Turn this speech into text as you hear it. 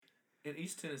in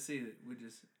East Tennessee, we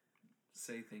just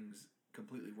say things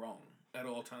completely wrong at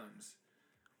all times,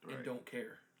 and don't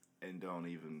care, and don't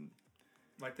even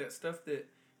like that stuff that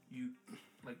you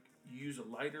use a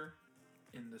lighter,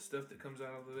 and the stuff that comes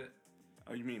out of it.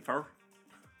 Oh, you mean fur?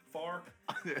 Far.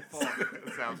 That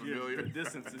sounds familiar. The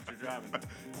distance that you're driving.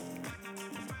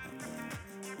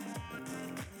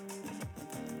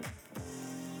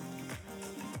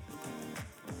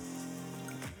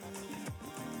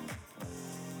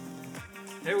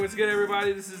 Hey, what's good,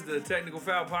 everybody? This is the Technical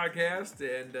Foul Podcast,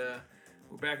 and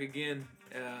we're back again.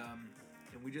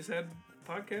 And we just had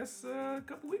podcasts a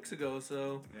couple weeks ago,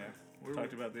 so yeah, we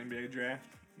talked about the NBA draft.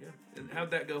 Yeah, and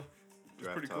how'd that go? It was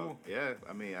pretty cool. Yeah,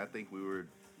 I mean, I think we were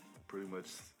pretty much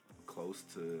close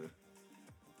to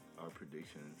our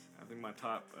predictions. I think my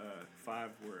top 5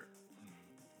 were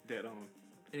dead on.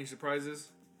 Any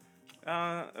surprises?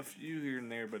 A few here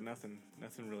and there, but nothing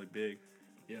really big.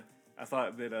 Yeah. I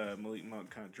thought that Malik Monk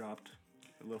kind of dropped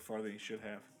a little farther than he should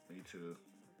have. Me too.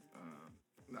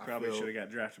 Probably should have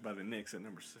got drafted by the Knicks at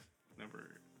number 8,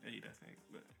 I think.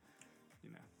 But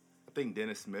I think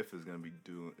Dennis Smith is gonna be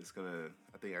doing. I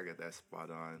think I got that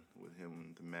spot on with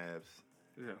him, the Mavs.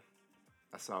 Yeah.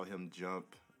 I saw him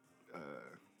jump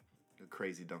a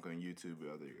crazy dunk on YouTube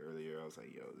earlier. I was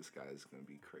like, yo, this guy's gonna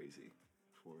be crazy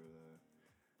for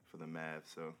the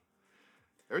Mavs. So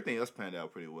everything else panned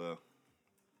out pretty well.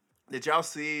 Did y'all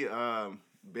see?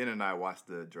 Ben and I watched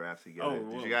the draft together.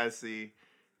 Oh, did you guys see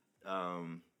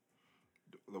LeVar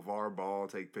Ball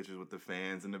take pictures with the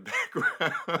fans in the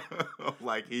background?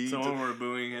 Someone were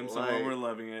booing him, someone were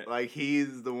loving it. Like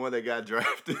he's the one that got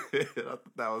drafted. I thought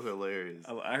that was hilarious.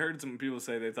 I heard some people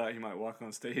say they thought he might walk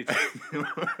on stage,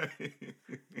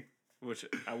 which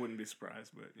I wouldn't be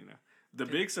surprised. But the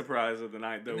big surprise of the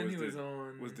night though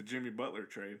was the Jimmy Butler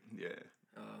trade. Yeah.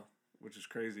 Which is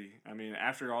crazy. I mean,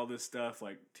 after all this stuff,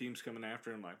 like teams coming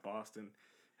after him, like Boston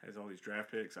has all these draft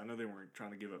picks. I know they weren't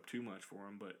trying to give up too much for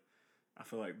him, but I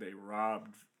feel like they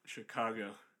robbed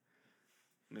Chicago.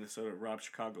 Minnesota robbed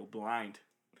Chicago blind.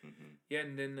 Mm-hmm. Yeah,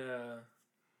 and then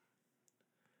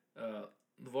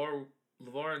LeVar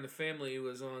and the family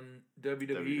was on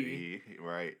WWE.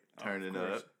 Right, turning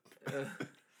up.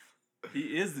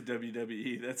 He is the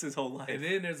WWE. That's his whole life. And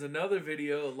then there's another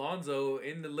video, Alonzo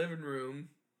in the living room,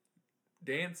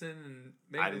 dancing and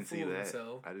making a fool of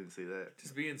himself. I didn't see that.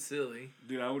 Just being silly.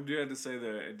 Dude, I do have to say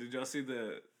did y'all see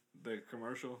the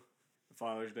commercial? The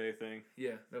Father's Day thing?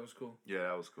 Yeah, that was cool. Yeah,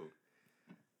 that was cool.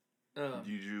 Do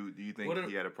you think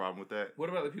he had a problem with that? What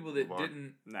about the people that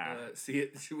didn't see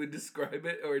it? Should we describe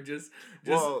it or just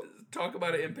talk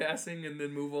about it in passing and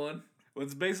then move on? Well,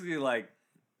 it's basically like,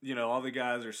 all the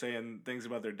guys are saying things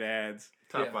about their dads.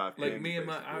 Top 5 like I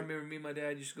remember me and my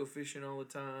dad used to go fishing all the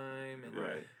time. And,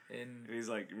 right. And he's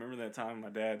like, remember that time my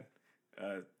dad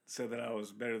said that I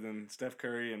was better than Steph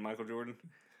Curry and Michael Jordan?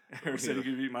 Or said he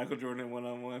could beat Michael Jordan in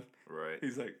one-on-one. Right.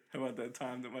 He's like, how about that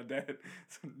time that my dad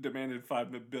demanded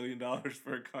 $5 billion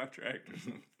for a contract or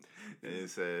something? And it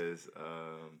says,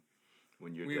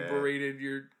 when your dad berated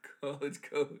your college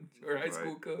coach or high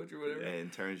school coach or whatever.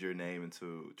 And turns your name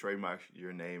into, trademarks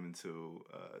your name into,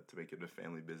 to make it a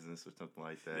family business or something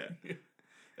like that. Yeah.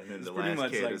 And then the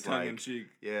last kid is like,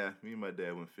 yeah, me and my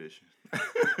dad went fishing.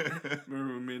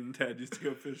 Remember when me and Dad used to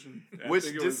go fishing? Which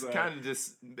just kind of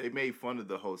they made fun of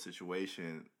the whole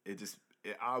situation. It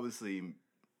obviously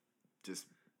just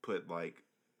put like,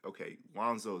 okay,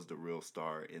 Lonzo's the real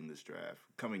star in this draft,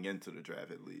 coming into the draft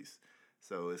at least.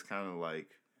 So it's kind of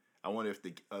like, I wonder if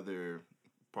the other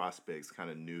prospects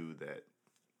kind of knew that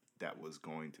was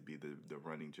going to be the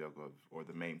running joke or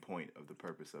the main point of the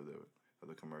purpose of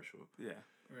the commercial. Yeah.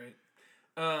 Right.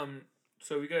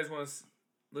 So you guys want to,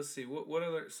 let's see, what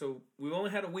other, so we've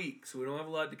only had a week, so we don't have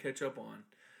a lot to catch up on.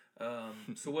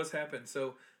 So what's happened?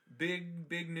 So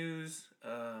big news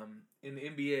in the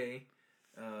NBA.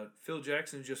 Phil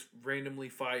Jackson just randomly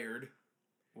fired.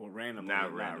 Well, randomly.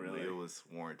 Not randomly. It was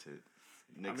warranted.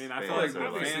 I mean, I feel like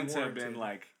the fans have been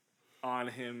like on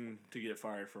him to get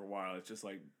fired for a while. It's just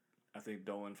like, I think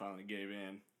Dolan finally gave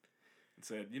in and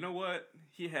said, you know what?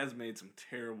 He has made some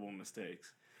terrible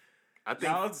mistakes.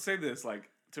 Now, let's say this, like,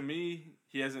 to me,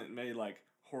 he hasn't made, like,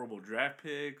 horrible draft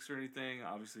picks or anything,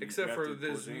 obviously. Except for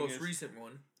this most recent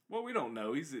one. Well, we don't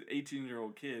know. He's an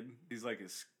 18-year-old kid. He's like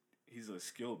he's a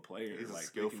skilled player. He's like, a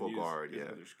skillful guard, yeah.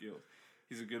 Other skills.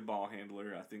 He's a good ball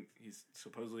handler. I think he's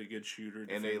supposedly a good shooter. And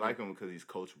defender. they like him because he's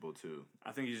coachable, too.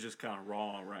 I think he's just kind of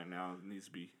raw right now. It needs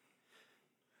to be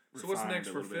So what's next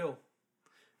for Phil?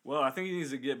 Well, I think he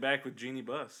needs to get back with Jeannie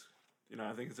Buss.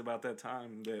 I think it's about that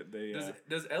time that they.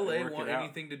 Does LA want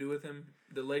anything to do with him?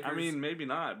 The Lakers. I mean, maybe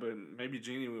not, but maybe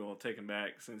Genie will take him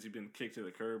back since he's been kicked to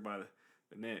the curb by the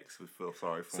Knicks. We feel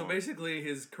sorry for him. So basically,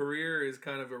 his career is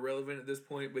kind of irrelevant at this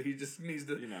point, but he just needs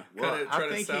to well, try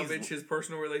to salvage his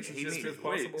personal relationships if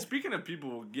possible. Wait, speaking of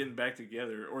people getting back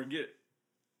together or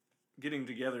getting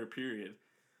together, period.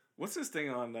 What's this thing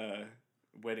on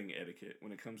wedding etiquette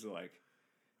when it comes to like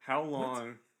how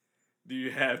long do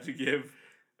you have to give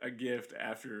a gift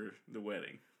after the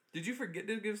wedding? Did you forget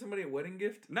to give somebody a wedding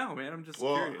gift? No, man. I'm just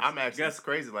curious. I'm actually it's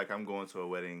crazy. Like I'm going to a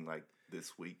wedding like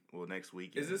this week. Well, next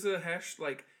week. Is this a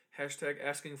hashtag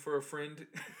asking for a friend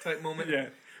type moment? Yeah.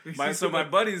 My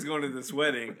buddy's going to this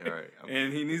wedding, all right,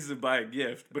 and he needs to buy a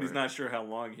gift, but he's not sure how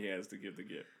long he has to give the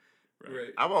gift.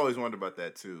 Right. I've always wondered about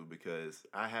that too because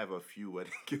I have a few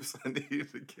wedding gifts I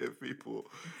need to give people.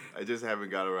 I just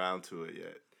haven't got around to it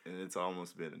yet, and it's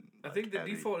almost been. I think the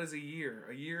default is a year.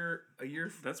 A year.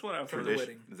 That's what I've heard. The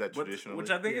wedding. Is that traditional? Which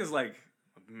I think is like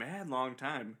a mad long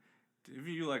time. Have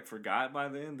you like forgot by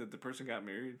then that the person got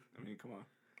married? I mean, come on.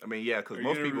 I mean, yeah, because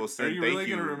most people send thank you. Are you really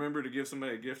going to remember to give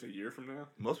somebody a gift a year from now?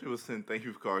 Most people send thank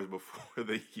you cards before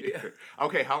the year. Yeah.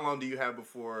 Okay, how long do you have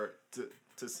before to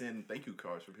send thank you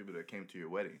cards for people that came to your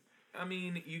wedding? I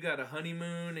mean, you got a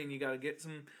honeymoon and you got to get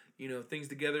some, things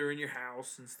together in your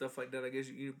house and stuff like that. I guess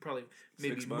you probably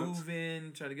maybe move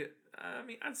in, try to get. I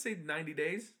mean, I'd say 90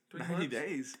 days. 90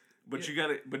 days. But you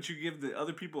give the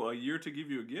other people a year to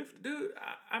give you a gift, dude.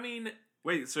 I mean.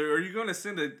 Wait, so are you going to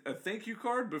send a thank you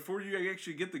card before you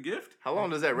actually get the gift? How long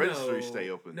does that registry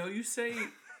stay open? No, you say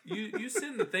you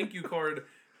send the thank you card.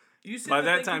 By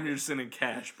that time, you're sending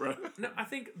cash, bro. No, I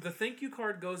think the thank you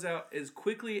card goes out as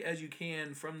quickly as you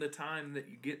can from the time that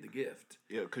you get the gift.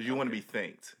 Yeah, because you want to be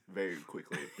thanked very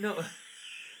quickly. No,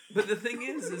 but the thing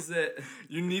is that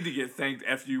you need to get thanked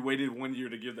after you waited 1 year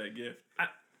to give that gift.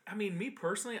 I mean, me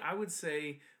personally, I would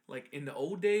say like in the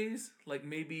old days, like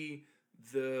maybe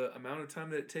the amount of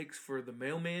time that it takes for the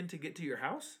mailman to get to your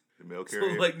house. The mail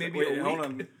carrier. So like maybe a week. Hold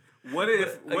on. What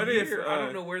if I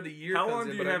don't know where the year how comes long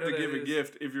do you in, have to give a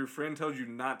gift if your friend tells you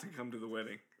not to come to the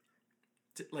wedding?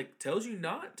 Tells you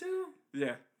not to?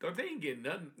 Yeah. Or they ain't getting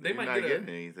nothing. They might not getting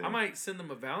anything. I might send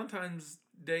them a Valentine's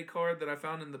Day card that I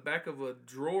found in the back of a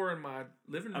drawer in my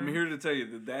living room. I'm here to tell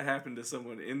you that happened to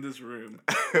someone in this room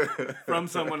from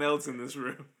someone else in this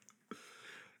room.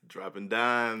 Dropping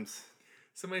dimes.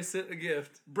 Somebody sent a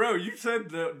gift. Bro, you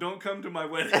said don't come to my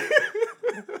wedding.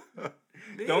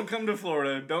 Don't come to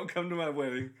Florida. Don't come to my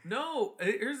wedding. No,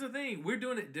 here's the thing. We're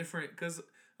doing it different because,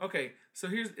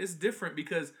 it's different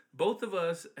because both of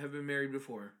us have been married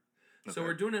before. Okay. So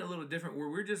we're doing it a little different where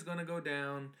we're just going to go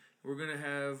down. We're going to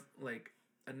have like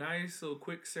a nice little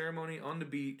quick ceremony on the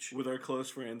beach. With our close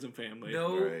friends and family.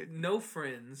 No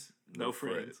friends. No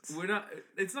friends. We're not.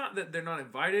 It's not that they're not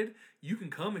invited. You can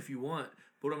come if you want.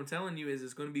 But what I'm telling you is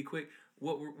it's going to be quick.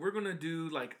 What we're going to do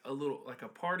like a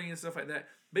party and stuff like that.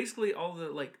 Basically all the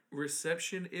like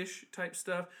reception-ish type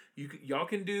stuff. You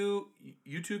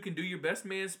two can do your best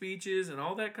man speeches and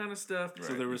all that kind of stuff. Right.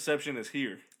 So the reception is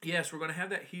here. Yes, we're going to have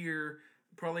that here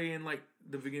probably in like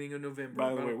the beginning of November. By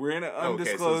the way, we're in an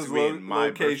undisclosed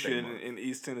location in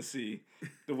East Tennessee.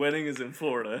 The wedding is in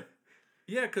Florida.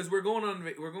 Yeah, because we're going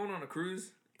on a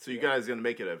cruise. So you guys gonna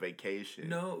make it a vacation?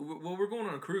 No, well we're going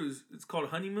on a cruise. It's called a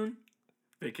honeymoon.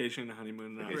 Vacation,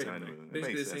 honeymoon, honeymoon.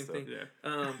 Basically the same thing.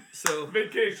 Yeah.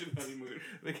 Vacation, honeymoon.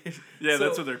 Vacation. Yeah,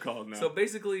 that's what they're called now. So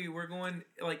basically, we're going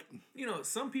like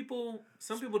some people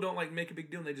don't like make a big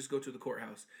deal and they just go to the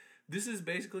courthouse. This is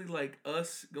basically like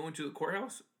us going to the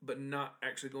courthouse, but not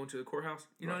actually going to the courthouse.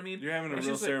 You know what I mean? You're having a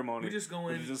real ceremony. We're just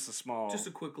going. Just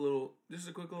a quick little thing.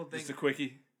 Just a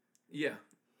quickie. Yeah.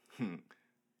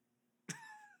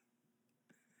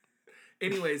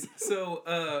 Anyways, so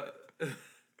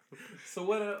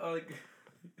what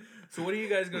so what are you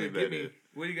guys gonna get me?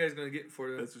 What are you guys gonna get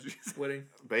for the wedding?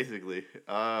 Basically,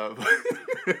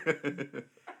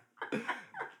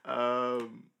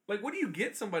 like, what do you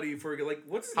get somebody for? Like,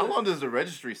 how long does the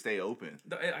registry stay open?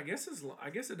 I guess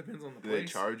it depends on the place. Do they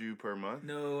charge you per month?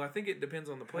 No, I think it depends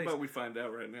on the place. How about we find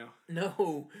out right now?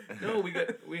 No, we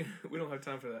don't have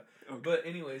time for that. Okay. But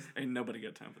anyways, ain't nobody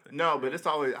got time for that. No, but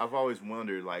I've always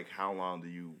wondered like how long do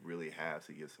you really have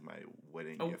to give somebody a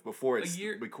wedding gift before it's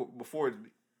before it's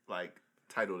like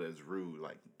titled as rude?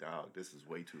 Like, dog, this is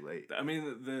way too late. I mean,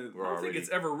 I don't think it's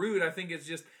ever rude. I think it's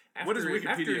just after, what does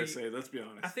Wikipedia say? Let's be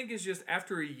honest. I think it's just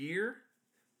after a year.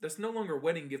 That's no longer a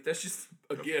wedding gift. That's just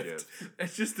a gift.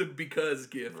 That's just a because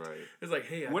gift. Right. It's like,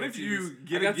 hey, what if you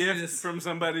get a gift from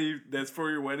somebody that's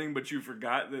for your wedding, but you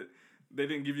forgot that they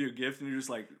didn't give you a gift, and you're just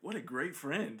like, what a great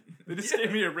friend. They just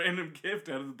gave me a random gift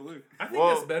out of the blue. I think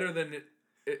that's better than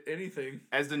anything.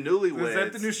 As the newlyweds, is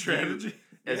that the new strategy?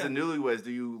 The newlyweds,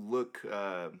 do you look?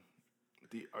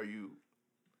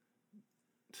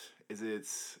 Is it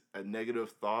a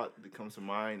negative thought that comes to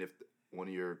mind if one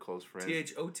of your close friends?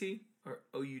 THOT or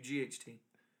OUGHT?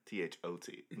 THOT.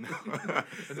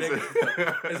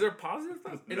 Is there a positive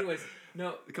thought? Anyways,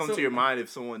 no. It comes to your mind if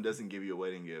someone doesn't give you a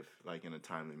wedding gift like in a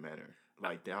timely manner.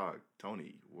 Like, dog,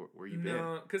 Tony, where you been?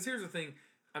 No, because here's the thing.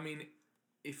 I mean,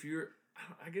 if you're,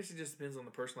 I guess it just depends on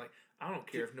the person. Like, I don't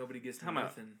care if nobody gets me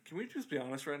nothing. Can we just be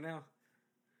honest right now?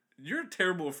 You're a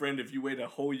terrible friend if you wait a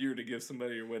whole year to give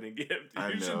somebody your wedding gift.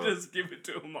 You should just give it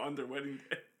to them on their wedding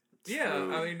day. Yeah,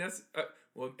 I mean, that's,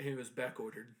 well, it was back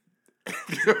ordered.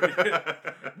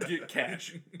 Get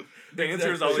cash. The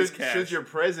answer is always cash. Should your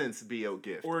presence be a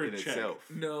gift or in itself?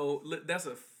 No, that's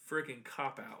a freaking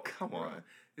cop out. Come on.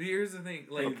 Here's the thing.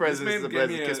 Like, a present is a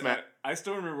present. Kiss my. I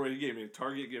still remember what he gave me, a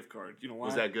Target gift card. You know why?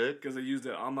 Was that good? Because I used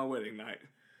it on my wedding night.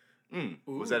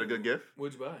 Was that a good gift?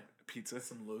 What'd you buy? Pizza.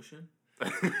 Some lotion?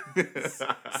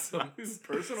 some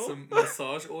personal? Some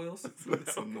massage oils?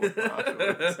 Some massage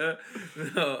oils.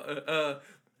 No,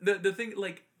 the thing,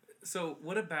 like, so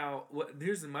what about,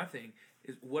 here's my thing,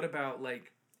 is what about,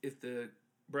 like, if the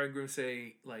bride and groom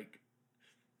say, like,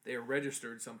 they're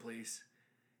registered someplace,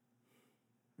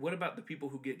 what about the people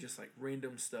who get just, like,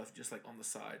 random stuff just, like, on the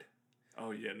side? Oh,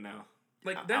 yeah, no.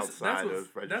 Like, that's what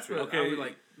okay, I would,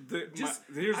 like,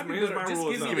 here's my rule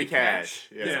of thumb. Give me cash.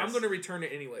 Yes. I'm going to return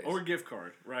it anyways. Or a gift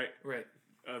card, right? Right.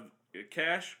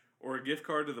 Cash or a gift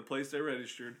card to the place they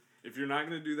registered. If you're not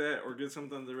going to do that or get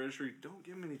something at the registry, don't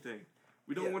give them anything.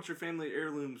 We don't want your family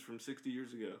heirlooms from 60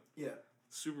 years ago. Yeah.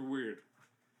 Super weird.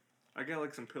 I got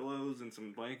like some pillows and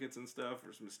some blankets and stuff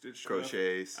or some stitch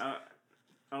crochets. Stuff.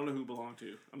 I don't know who it belonged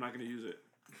to. I'm not going to use it.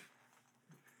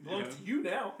 Belongs to you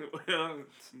now. Well,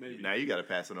 maybe. Now you got to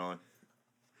pass it on.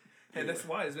 Hey, that's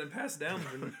why it's been passed down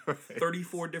in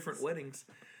 34 different weddings.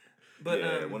 But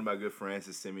one of my good friends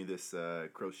has sent me this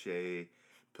crochet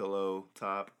pillow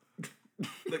top.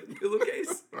 Like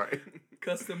pillowcase? Right.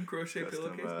 Custom crochet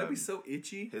pillowcase? That'd be so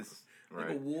itchy.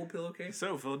 Like a wool pillowcase?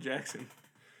 So, Phil Jackson.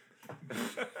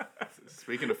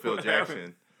 Speaking of Phil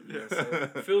Jackson. Yeah, so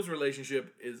Phil's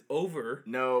relationship is over.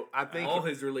 No, I think all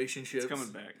his relationships. It's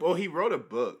coming back. Well, he wrote a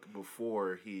book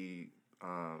before he...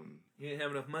 he didn't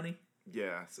have enough money?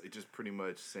 Yeah, so it just pretty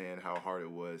much saying how hard it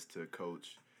was to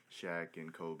coach Shaq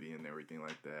and Kobe and everything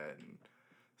like that. And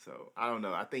so, I don't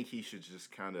know. I think he should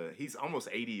just kind of... He's almost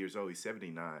 80 years old. He's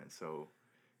 79. So,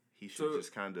 he should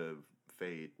just kind of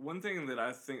fade. One thing that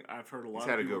I think I've heard a lot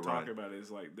of people talk about is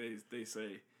like they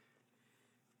say,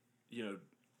 you know,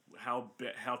 how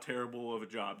terrible of a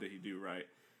job did he do, right?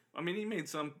 I mean, he made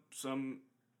some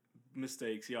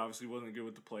mistakes. He obviously wasn't good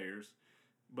with the players,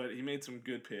 but he made some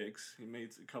good picks. He made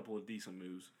a couple of decent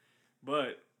moves.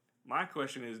 But my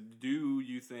question is, do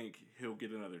you think he'll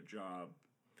get another job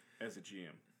as a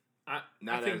GM? I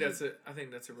think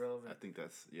that's irrelevant.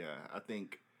 I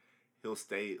think he'll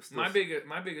stay. My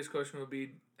biggest question would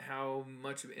be, how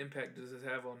much of an impact does this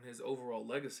have on his overall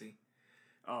legacy?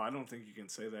 Oh, I don't think you can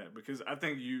say that because I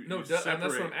think you and that's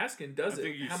what I'm asking. Does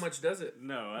it? How much does it?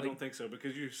 No, I don't think so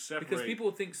because you separate. Because people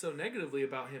think so negatively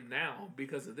about him now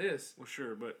because of this. Well,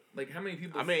 sure, but like how many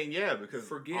people? I mean, because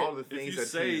forget all the things if you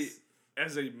say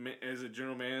as a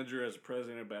general manager, as a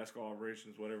president of basketball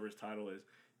operations, whatever his title is,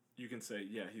 you can say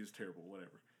he was terrible,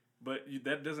 whatever. But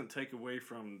that doesn't take away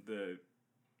from the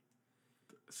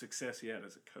success he had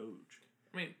as a coach.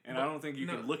 I mean, I don't think you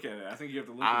can look at it. I think you have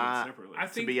to look at it separately.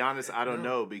 To be honest, I don't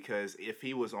know because if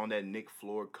he was on that Nick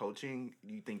Floor coaching,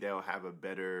 you think they'll have a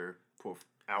better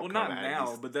outcome? Well, not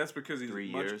now, but that's because he's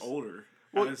much older.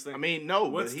 Well, I mean, no.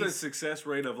 What's the success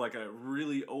rate of like a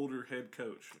really older head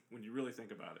coach when you really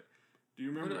think about it? Do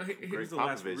you remember Greg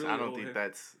Popovich? Really I don't think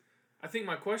that's. I think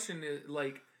my question is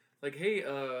like, hey,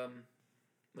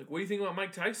 like, what do you think about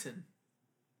Mike Tyson?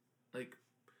 Like,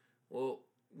 well,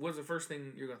 what's the first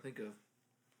thing you're gonna think of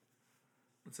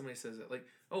when somebody says that? Like,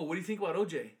 oh, what do you think about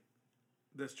OJ?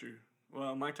 That's true.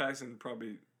 Well, Mike Tyson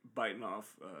probably biting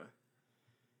off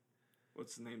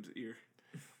what's his name's ear.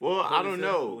 Well, I don't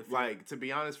know. Like, to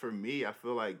be honest, for me, I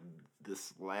feel like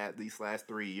these last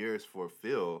 3 years for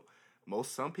Phil,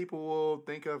 some people will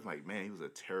think of like, man, he was a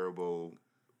terrible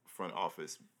front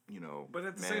office, But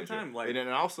at the manager. Same time, like, and then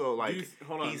also like, do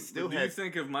you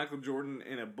think of Michael Jordan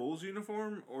in a Bulls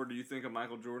uniform, or do you think of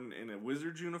Michael Jordan in a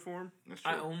Wizards uniform? That's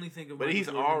true. I only think of. But Michael he's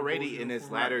Jordan already in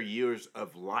his latter years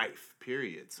of life.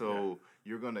 Period. So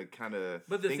you're gonna kind of.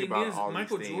 But the think thing about is, all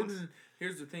Michael these Jordan.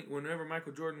 Here's the thing: whenever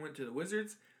Michael Jordan went to the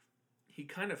Wizards, he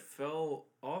kind of fell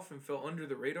off and fell under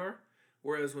the radar.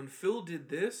 Whereas when Phil did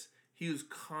this, he was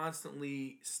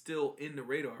constantly still in the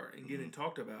radar and getting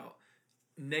talked about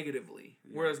negatively.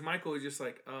 Yeah. Whereas Michael was just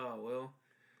like, oh,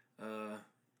 well,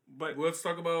 but let's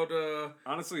talk about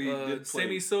honestly, he did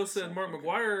Sammy Sosa and Mark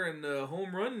McGwire in the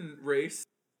home run race.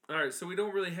 All right, so we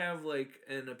don't really have like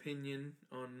an opinion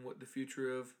on what the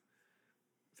future of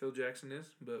Phil Jackson is,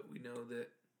 but we know that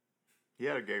he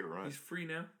had a great run. He's free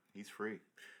now. He's free.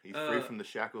 He's free from the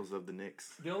shackles of the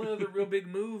Knicks. The only other real big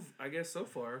move, I guess, so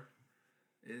far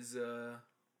is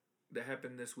that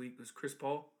happened this week was Chris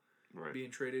Paul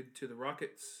being traded to the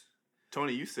Rockets.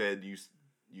 Tony, you said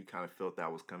you kind of felt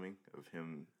that was coming of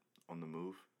him on the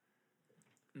move.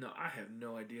 No, I have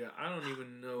no idea. I don't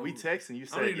even know. We texted and you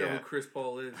said, I don't even know who Chris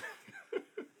Paul is.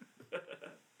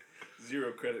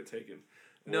 Zero credit taken.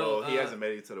 No, well, he hasn't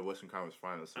made it to the Western Conference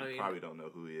Finals, so you probably don't know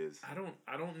who he is. I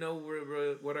don't know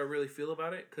what I really feel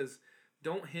about it, because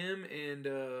don't him and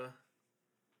the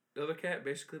other cat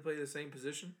basically play the same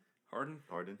position? Harden?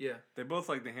 Yeah. They both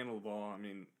like to handle the ball. I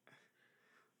mean,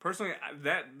 personally,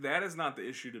 that is not the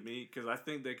issue to me, because I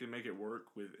think they can make it work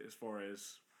with as far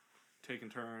as taking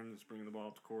turns, bringing the ball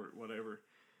up the court, whatever.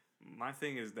 My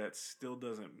thing is that still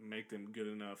doesn't make them good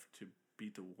enough to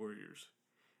beat the Warriors.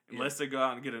 Unless they go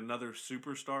out and get another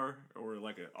superstar or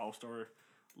like an all-star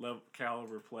level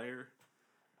caliber player.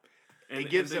 And it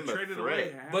gives them a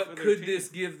threat. But could this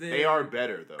give them... They are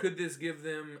better, though. Could this give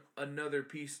them another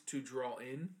piece to draw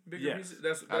in bigger pieces?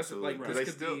 That's absolutely. Like,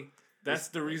 this could be... That's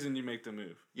the reason you make the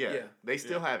move. Yeah. They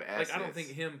still have assets. Like, I don't think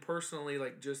him personally,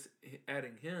 like, just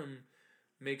adding him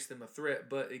makes them a threat,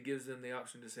 but it gives them the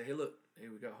option to say, hey, look,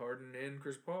 we got Harden and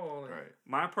Chris Paul. And right.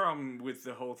 My problem with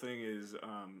the whole thing is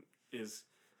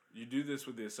you do this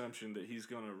with the assumption that he's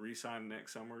going to re-sign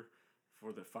next summer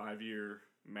for the 5-year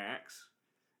max,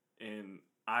 and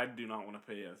I do not want to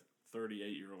pay a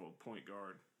 38-year-old point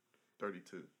guard.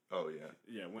 32. Oh, yeah.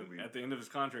 Yeah, at the end of his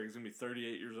contract, he's going to be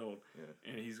 38 years old,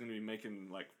 and he's going to be making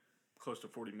like close to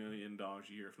 $40 million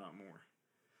a year, if not more.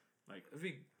 Like,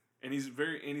 and he's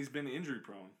been injury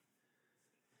prone.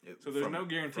 So there's no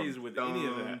guarantees with any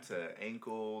of that. To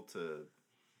ankle to.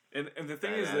 And the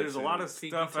thing is, there's a lot of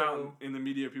stuff out in the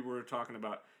media. People are talking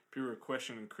about. People are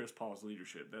questioning Chris Paul's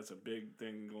leadership. That's a big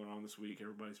thing going on this week.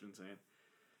 Everybody's been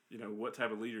saying, what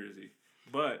type of leader is he?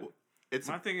 But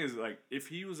my thing is, like, if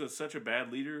he was such a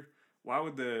bad leader, why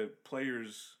would the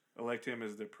players elect him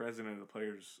as the president of the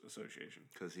Players Association?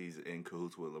 Because he's in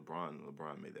cahoots with LeBron.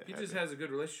 LeBron made that happen. He just has a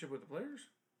good relationship with the players?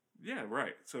 Yeah,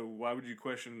 right. So why would you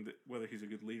question whether he's a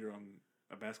good leader on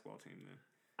a basketball team then?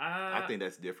 I think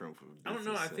that's different from I don't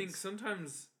know. I think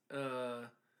sometimes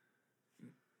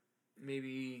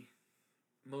maybe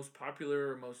most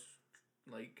popular or most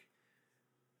like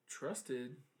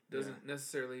trusted doesn't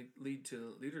necessarily lead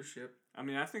to leadership. I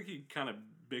mean, I think he kind of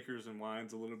bickers and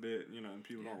whines a little bit, and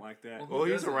people don't like that. Well,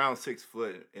 he's around 6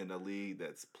 foot in a league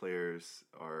that's players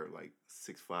are like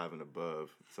 6'5" and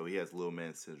above, so he has little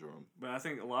man syndrome. But I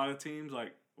think a lot of teams,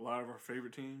 like a lot of our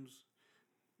favorite teams,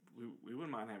 we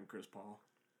wouldn't mind having Chris Paul.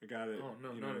 A guy that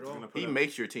not at all. He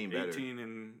makes your team better. 18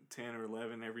 and 10 or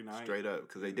 11 every night. Straight up,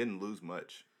 because they didn't lose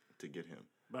much to get him.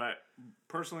 But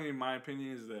personally, my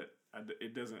opinion is that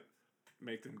it doesn't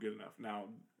make them good enough. Now,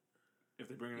 if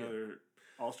they bring another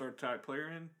all-star type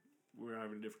player in, we're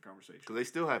having a different conversation. Because they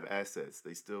still have assets.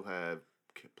 They still have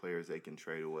players they can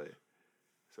trade away.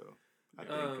 So, I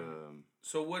think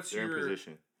so what's they're your in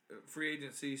position. Free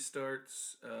agency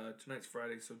starts tonight's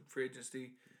Friday, so free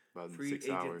agency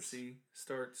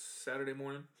starts Saturday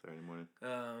morning.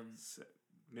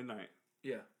 Midnight.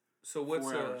 Yeah. So what's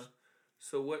 4 hours.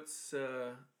 What's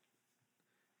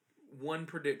one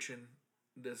prediction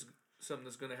that's something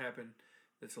that's going to happen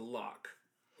that's a lock?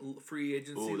 Free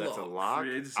agency. Ooh, that's a lock.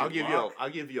 I'll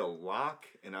give you a lock,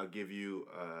 and I'll give you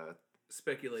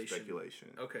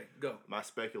speculation. Okay, go. My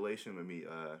speculation. Let me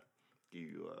give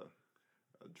you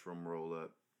a drum roll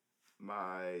up.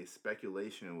 My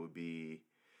speculation would be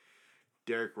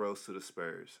Derrick Rose to the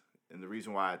Spurs. And the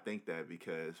reason why I think that,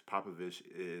 because Popovich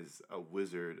is a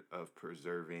wizard of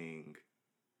preserving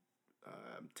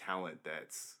talent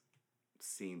that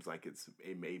seems like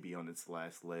it may be on its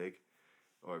last leg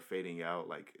or fading out,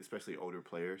 like especially older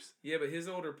players. Yeah, but his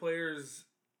older players,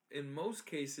 in most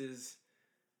cases,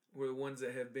 were the ones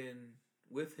that have been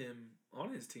with him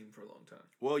on his team for a long time.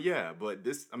 Well, yeah, but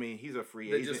he's a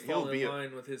free agent. Just fall in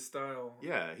line with his style.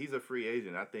 Yeah, he's a free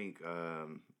agent. I think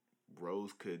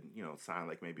Rose could, sign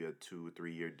like maybe a 2 or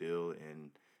 3 year deal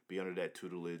and be under that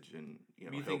tutelage and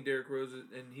You think Derrick Rose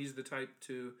and he's the type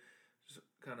to just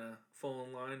kind of fall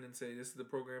in line and say, "This is the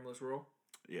program, let's roll"?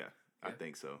 Yeah, I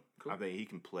think so. Cool. I think he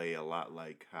can play a lot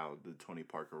like how the Tony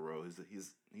Parker role.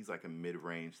 He's like a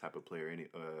mid-range type of player,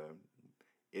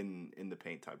 in the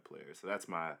paint type player. So that's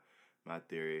my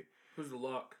theory. Who's the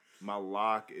lock? My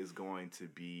lock is going to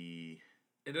be.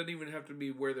 It doesn't even have to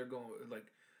be where they're going. Like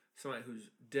somebody who's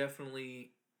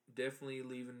definitely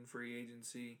leaving free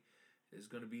agency is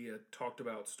going to be a talked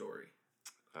about story.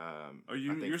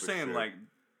 You're saying sure. Like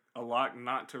a lock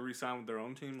not to re-sign with their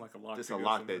own team, like a lock. Just a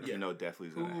lock that definitely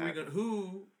is going to happen.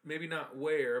 Who maybe not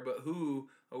where, but who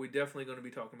are we definitely going to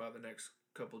be talking about the next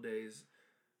couple days?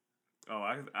 Oh,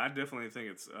 I definitely think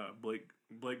it's Blake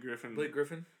Griffin. Blake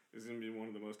Griffin is going to be one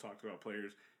of the most talked about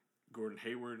players. Gordon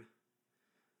Hayward.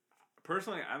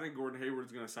 Personally, I think Gordon Hayward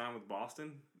is going to sign with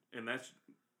Boston, and that's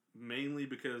mainly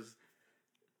because,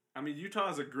 I mean, Utah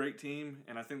is a great team,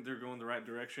 and I think they're going the right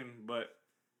direction, but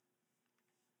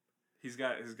he's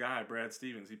got his guy, Brad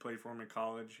Stevens. He played for him in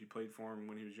college. He played for him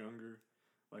when he was younger.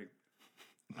 Like,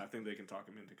 I think they can talk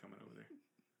him into coming over there.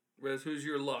 Rez, who's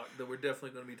your lock that we're definitely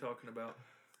going to be talking about?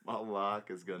 My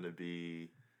lock is going to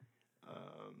be,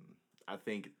 I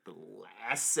think, the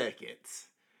last second.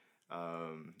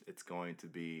 It's going to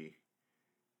be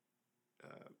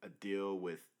a deal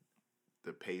with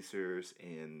the Pacers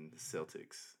and the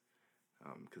Celtics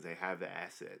because they have the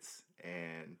assets,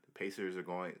 and the Pacers are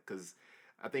going because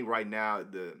I think right now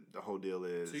the whole deal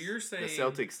is so you're saying the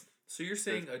Celtics. So you're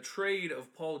saying a trade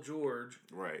of Paul George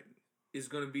right is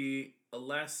going to be a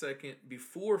last second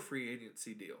before free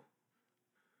agency deal.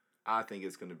 I think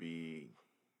it's going to be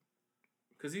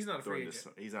because he's not a free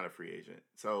agent. He's not a free agent,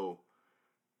 so.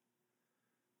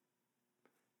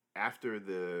 After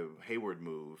the Hayward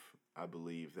move, I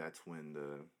believe that's when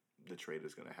the trade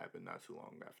is going to happen. Not too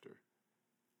long after.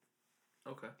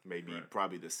 Okay. Maybe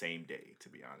probably the same day. To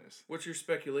be honest. What's your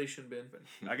speculation, Ben?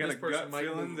 I got a gut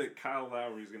feeling that Kyle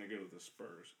Lowry is going to go to the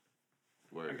Spurs.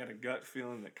 Word. I got a gut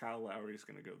feeling that Kyle Lowry is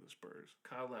going to go to the Spurs.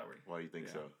 Kyle Lowry. Why do you think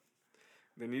so?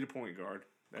 They need a point guard.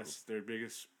 That's their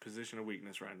biggest position of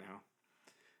weakness right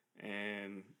now.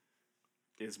 And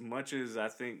as much as I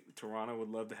think Toronto would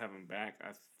love to have him back,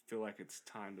 I feel like it's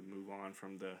time to move on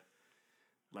from the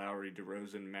Lowry,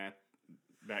 DeRozan, Matt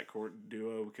backcourt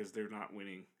duo because they're not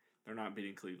winning. They're not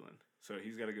beating Cleveland. So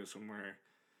he's got to go somewhere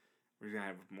where he's going to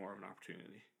have more of an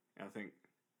opportunity. And I think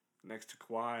next to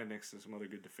Kawhi, next to some other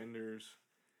good defenders,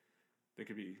 they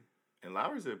could be. And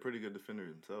Lowry's a pretty good defender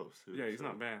himself, too. Yeah, he's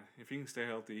not bad. If he can stay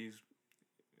healthy,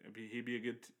 he'd be a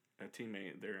good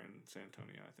teammate there in San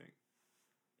Antonio, I think.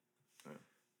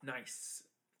 Nice.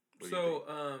 So,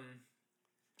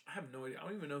 I have no idea. I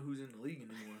don't even know who's in the league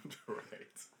anymore. Right.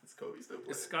 Is Kobe still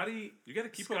playing? Is Scotty? You got to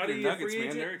keep up your Nuggets,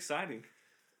 man. They're exciting.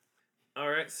 All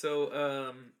right.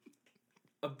 So,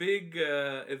 a big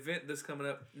event that's coming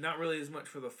up, not really as much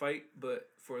for the fight, but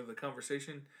for the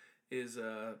conversation, is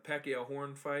Pacquiao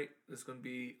Horn fight that's going to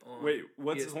be on. Wait,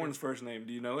 what's Horn's first name?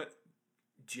 Do you know it?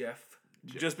 Jeff.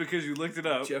 Just because you looked it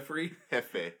up. Jeffrey.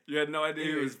 Hefe. You had no idea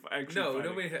he was actually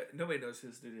fighting. Nobody knows who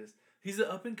this dude is. He's an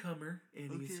up-and-comer,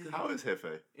 and he's gonna... How is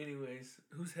Hefe? Anyways,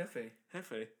 who's Hefe?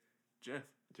 Hefe. Jeff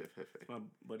Hefe. My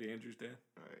buddy Andrew's dad.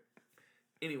 All right.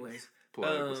 Anyways.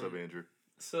 What's up, Andrew?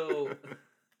 So,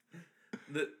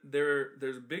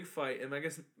 there's a big fight, and I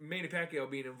guess Manny Pacquiao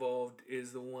being involved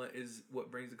is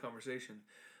what brings the conversation.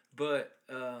 But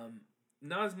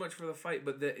not as much for the fight,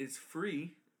 but that it's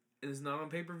free and it's not on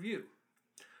pay-per-view.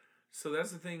 So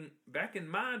that's the thing. Back in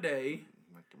my day,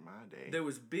 there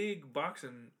was big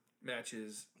boxing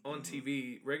matches on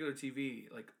TV, regular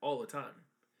TV, like all the time.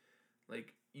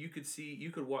 Like you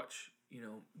could watch,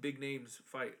 big names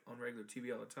fight on regular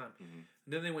TV all the time. Mm-hmm.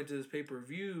 Then they went to this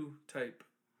pay-per-view type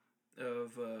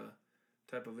of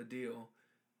a deal,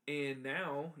 and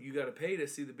now you got to pay to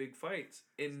see the big fights.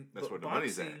 And that's where the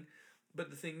money's at. But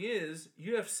the thing is,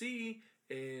 UFC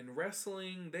and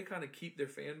wrestling, they kind of keep their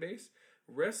fan base.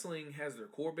 Wrestling has their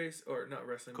core base, or not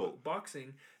wrestling, but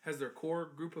boxing has their core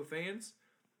group of fans.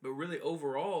 But really,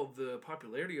 overall, the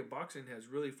popularity of boxing has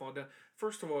really fallen down.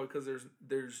 First of all, because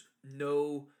there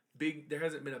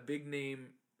hasn't been a big name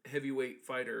heavyweight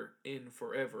fighter in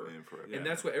forever. And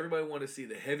that's what everybody want to see,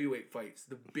 the heavyweight fights,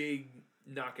 the big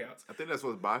knockouts. I think that's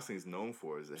what boxing is known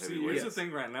for, is the heavyweight. See, here's the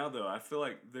thing right now, though. I feel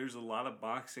like there's a lot of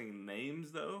boxing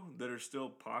names, though, that are still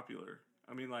popular.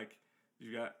 I mean, like,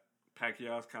 you got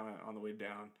Pacquiao's kind of on the way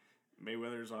down.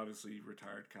 Mayweather's obviously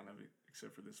retired, kind of,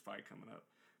 except for this fight coming up.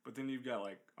 But then you've got,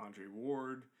 like, Andre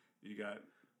Ward. You got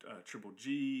Triple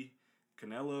G,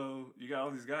 Canelo. You got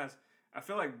all these guys. I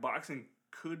feel like boxing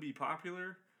could be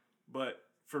popular, but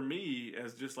for me,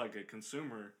 as just like a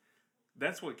consumer,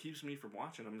 that's what keeps me from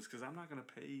watching them, is because I'm not going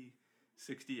to pay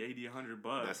 $60, $80,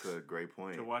 $100. That's a great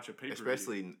point. To watch a pay-per-view.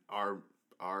 Especially our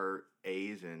our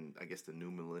age and I guess the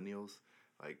new millennials,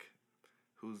 like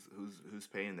who's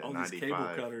paying that all 95? These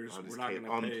cable cutters, we're not going to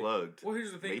pay. Unplugged. Well,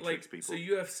 here's the thing, Matrix like people. so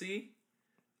UFC,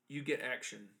 you get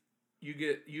action. You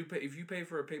pay if you pay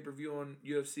for a pay-per-view on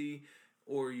UFC,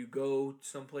 or you go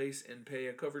someplace and pay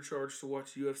a cover charge to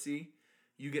watch UFC,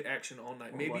 you get action all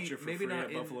night. Or maybe watch it for maybe free not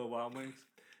at in Buffalo Wild Wings.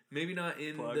 maybe not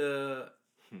in Plug.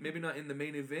 maybe not in the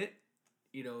main event.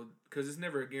 You know, because it's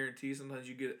never a guarantee. Sometimes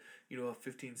you get a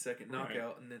 15-second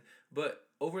knockout, and then but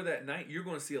over that night you're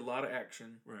going to see a lot of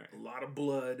action, Right. a lot of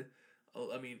blood.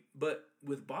 I mean, but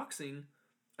with boxing,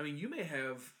 I mean, you may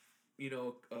have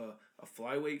a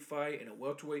flyweight fight and a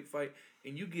welterweight fight,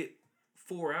 and you get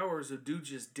 4 hours of dudes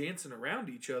just dancing around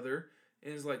each other,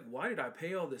 and it's like, why did I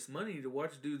pay all this money to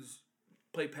watch dudes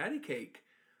play patty cake?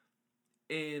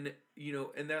 And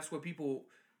and that's what people,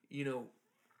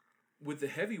 with the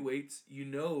heavyweights,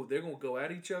 they're gonna go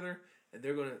at each other and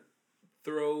they're gonna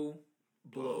throw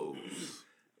blows.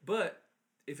 But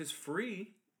if it's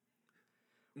free,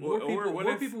 more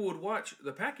people would watch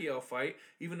the Pacquiao fight,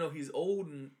 even though he's old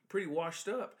and pretty washed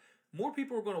up. More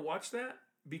people are gonna watch that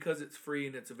because it's free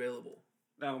and it's available.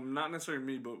 Now, not necessarily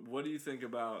me, but what do you think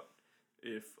about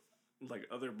if like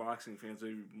other boxing fans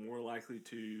would be more likely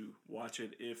to watch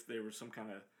it if there was some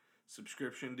kind of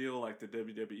subscription deal like the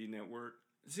WWE Network?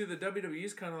 See, the WWE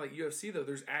is kind of like UFC, though.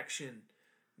 There's action.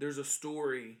 There's a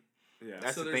story. Yeah,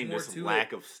 That's so the thing. There's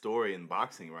lack of story in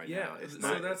boxing right now. It's so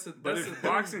not, that's but if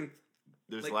boxing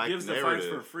there's like, lack gives of the fights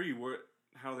narrative. for free,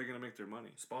 how are they going to make their money?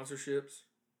 Sponsorships.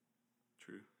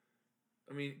 True.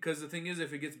 I mean, because the thing is,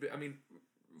 if it gets... I mean,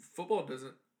 football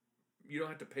doesn't... You don't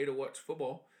have to pay to watch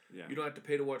football. Yeah. You don't have to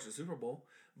pay to watch the Super Bowl.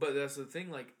 But that's the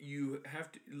thing, like, you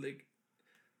have to... Like,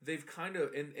 they've kind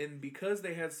of... And because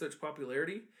they had such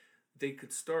popularity, they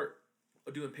could start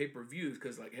doing pay-per-views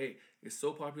because, like, hey, it's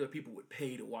so popular, people would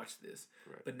pay to watch this.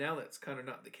 Right. But now that's kind of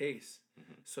not the case.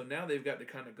 Mm-hmm. So now they've got to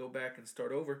kind of go back and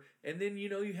start over. And then,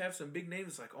 you have some big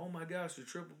names like, oh my gosh, the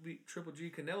Triple G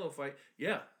Canelo fight.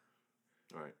 Yeah.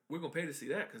 Right. We're going to pay to see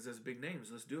that because that's big names.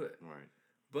 Let's do it. Right.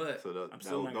 But So I'm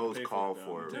still not gonna those pay call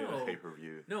for it, for though. No.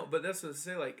 pay-per-view. no, but that's what I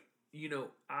say. Like,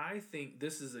 I think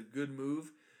this is a good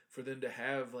move for them to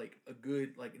have like a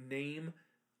good like name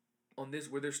on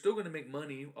this where they're still going to make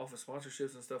money off of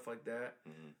sponsorships and stuff like that.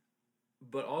 Mm-hmm.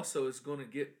 But also it's going to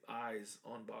get eyes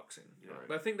on boxing. Yeah. Right.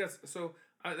 But I think that's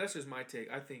just my take.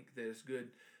 I think that it's good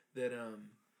that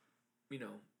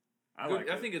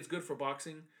I think it's good for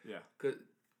boxing. Yeah.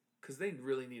 Because they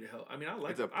really need help. I mean, I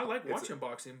like It's watching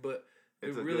boxing, but they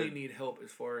it's a really good- need help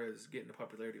as far as getting the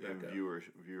popularity back And up.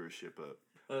 viewership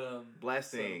up.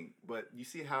 Last So- thing, but you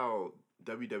see how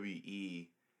WWE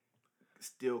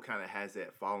still kind of has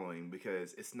that following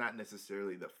because it's not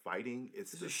necessarily the fighting.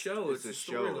 It's a show. It's a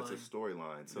show. It's a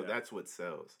storyline. So Yeah. that's what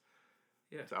sells.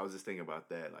 Yeah. So I was just thinking about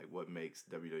that, like what makes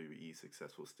WWE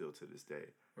successful still to this day,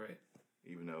 Right.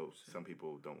 even though some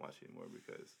people don't watch it anymore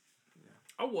because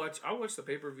I watch the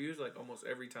pay-per-views like almost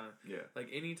every time. yeah, Like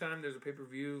anytime there's a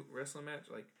pay-per-view wrestling match,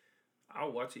 like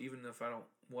I'll watch it even if I don't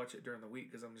watch it during the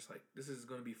week because I'm just like, this is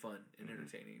going to be fun and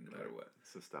entertaining no matter what.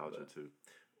 it's nostalgia too.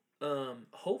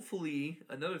 Hopefully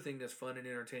another thing that's fun and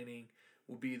entertaining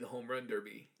will be the home run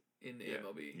derby in the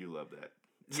MLB. You love that.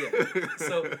 Yeah.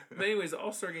 So, but anyways, the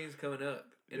All-Star Game's coming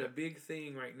up, and Yeah. a big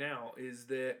thing right now is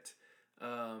that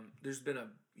there's been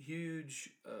a huge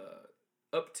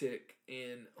uptick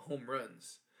in home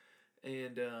runs,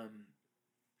 and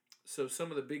so some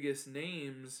of the biggest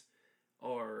names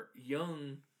are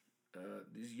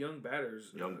these young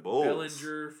batters, Young bulls.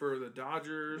 Bellinger for the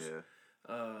Dodgers,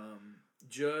 Yeah,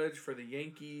 Judge for the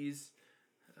Yankees.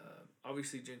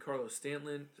 Obviously, Giancarlo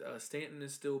Stanton. Stanton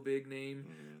is still a big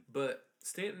name, but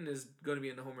Stanton is going to be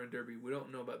in the home run derby. We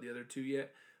don't know about the other two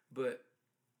yet, but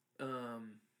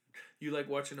you like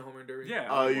watching the home run derby? Yeah.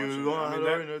 Are I you watch it.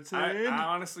 going to entertain? I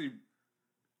honestly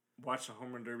watch the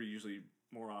home run derby usually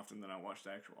more often than I watch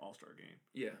the actual All-Star game.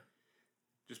 Yeah.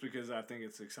 Just because I think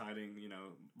it's exciting,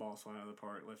 balls flying out of the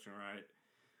park left and right.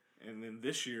 And then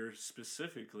this year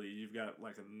specifically, you've got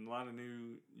like a lot of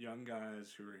new young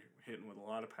guys who are hitting with a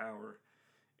lot of power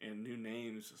and new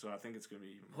names. So I think it's going to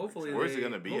be even more Hopefully, exciting. Where's it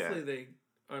gonna be Hopefully, at? they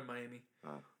are in Miami.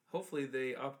 Oh. Hopefully,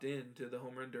 they opt in to the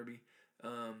home run derby.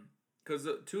 Because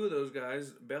two of those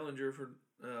guys, Bellinger for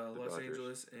Los Dodgers.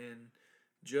 Angeles and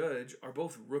Judge, are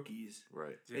both rookies.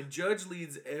 right. Yeah. And Judge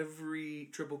leads every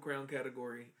Triple Crown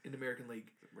category in the American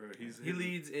League. Bro, He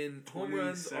leads in home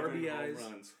runs, 27 RBIs.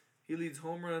 home runs. He leads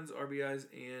home runs, RBIs,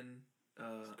 and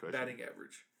crushing batting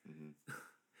average. Mhm.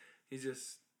 He's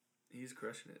just he's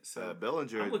crushing it. So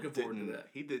Bellinger, I'm looking forward to that.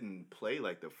 He didn't play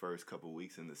like the first couple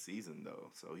weeks in the season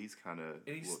though, so he's kind of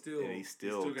and he's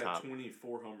still got top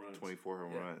 24 home runs. 24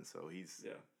 home runs, so he's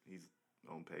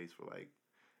on pace for like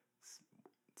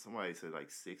somebody said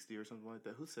like 60 or something like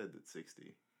that. Who said that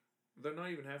 60? They're not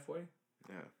even halfway.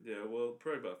 Yeah, well,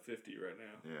 probably about 50 right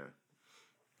now. Yeah.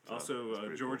 So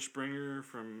also, George Springer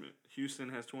from Houston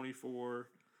has 24.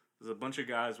 There's a bunch of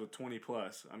guys with 20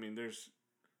 plus. I mean, there's.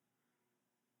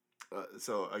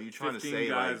 So are you trying to say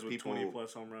guys like with people 20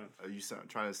 plus home runs? Are you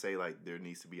trying to say like there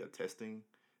needs to be a testing,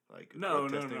 like no?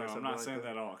 testing I'm not saying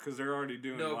that at all because they're already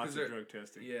doing lots of drug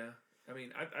testing. Yeah, I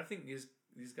mean, I think these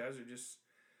guys are just.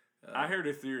 I heard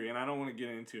a theory, and I don't want to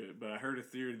get into it, but I heard a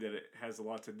theory that it has a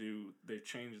lot to do. They've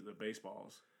changed the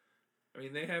baseballs. I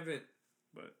mean, they haven't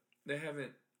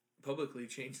publicly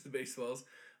changed the baseballs,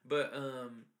 but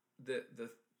the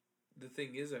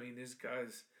thing is, I mean, these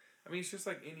guys. I mean, it's just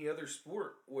like any other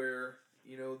sport where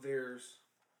there's,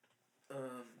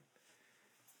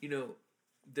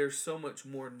 there's so much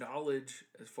more knowledge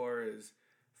as far as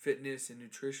fitness and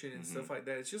nutrition and stuff like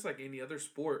that. It's just like any other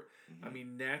sport. I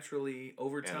mean, naturally,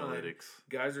 over time,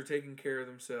 guys are taking care of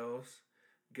themselves.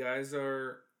 Guys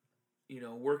are,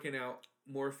 working out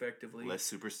more effectively. Less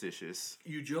superstitious.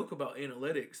 You joke about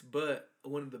analytics, but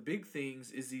one of the big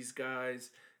things is these guys,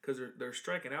 because they're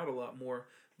striking out a lot more.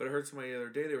 But I heard somebody the other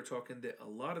day, they were talking that a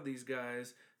lot of these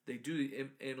guys, they do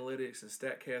analytics and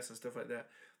StatCast and stuff like that.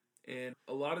 And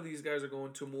a lot of these guys are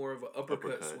going to more of an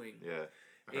uppercut swing. Yeah.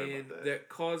 And that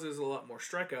causes a lot more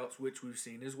strikeouts, which we've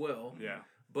seen as well. Yeah.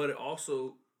 But it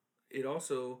also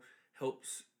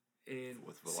helps and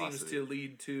seems to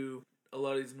lead to a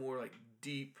lot of these more like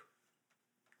deep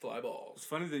fly balls. It's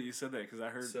funny that you said that because I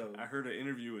heard an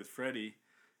interview with Freddie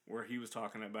where he was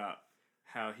talking about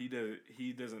how he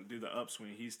doesn't do the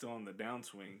upswing. He's still on the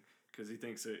downswing because he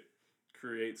thinks it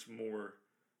creates more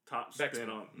top spin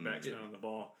on the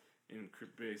ball and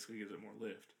basically gives it more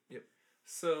lift. Yep.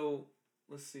 So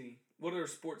let's see. What other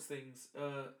sports things?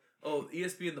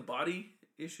 ESPN The Body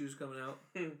issues coming out.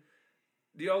 Do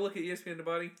y'all look at ESPN The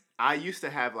Body? I used to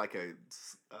have like a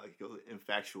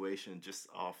infatuation just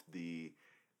off the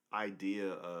idea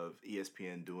of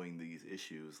ESPN doing these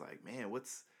issues. Like, man,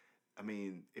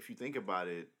 if you think about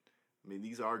it, I mean,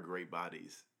 these are great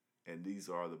bodies, and these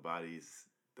are the bodies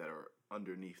that are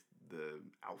underneath the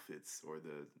outfits or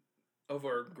of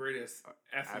our greatest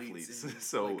athletes. And,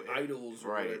 so like idols,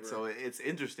 or whatever. So it's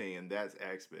interesting in that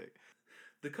aspect.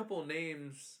 The couple of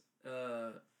names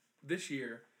this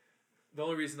year, the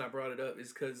only reason I brought it up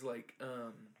is because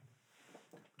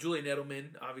Julian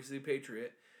Edelman, obviously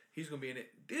Patriot. He's gonna be in it.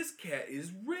 This cat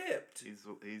is ripped.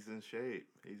 He's in shape.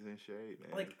 He's in shape,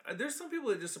 man. Like, there's some people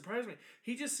that just surprise me.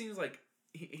 He just seems like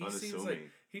he just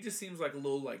seems like a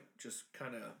little just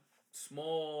kind of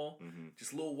small,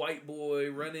 just a little white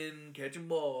boy running, catching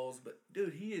balls. But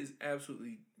dude, he is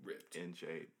absolutely ripped. In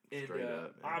shape, straight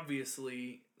up. Man.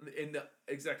 Obviously, in the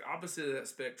exact opposite of that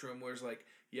spectrum, where it's like,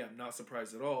 yeah, I'm not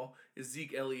surprised at all, is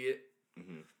Zeke Elliott.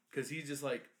 Because he's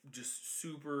just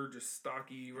super, just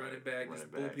stocky running back,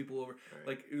 just bull people over. Right.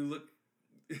 Like, you look,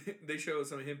 they show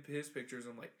some of his pictures.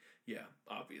 I'm like, yeah,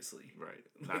 obviously. Right.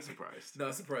 Not surprised.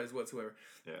 Not surprised whatsoever.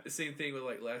 Yeah. The same thing with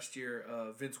last year,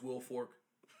 Vince Wilfork.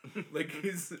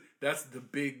 That's the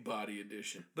big body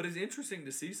edition. But it's interesting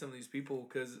to see some of these people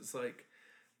because it's like,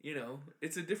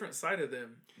 it's a different side of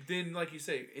them than, like you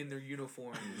say, in their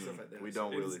uniform and stuff like that.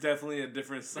 It's definitely a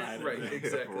different side right, of them.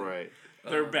 Exactly. Right.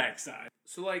 Their backside.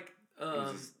 So,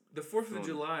 the 4th of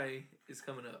July is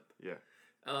coming up. Yeah.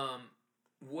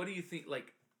 What do you think,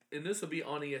 and this will be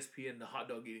on ESPN, the hot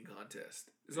dog eating contest.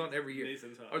 It's on every year.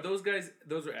 Are those guys,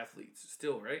 those are athletes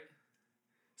still, right?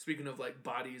 Speaking of,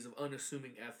 bodies of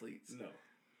unassuming athletes. No.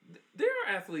 They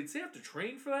are athletes. They have to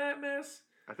train for that mess.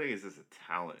 I think it's just a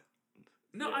talent.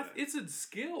 No, yeah. It's a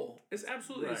skill. It's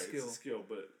absolutely a skill. It's a skill,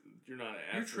 but you're not an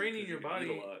athlete. You're training your body.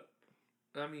 Eat a lot.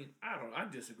 I mean, I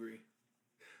disagree.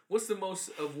 What's the most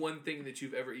of one thing that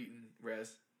you've ever eaten,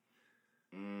 Raz?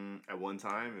 At one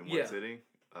time, in one sitting?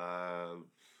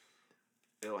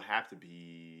 It'll have to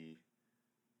be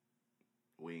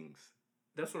wings.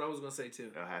 That's what I was going to say,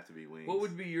 too. It'll have to be wings. What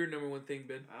would be your number one thing,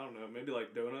 Ben? I don't know. Maybe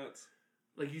donuts.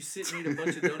 You sit and eat a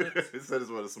bunch of donuts? It says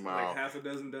with a smile. Half a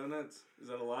dozen donuts? Is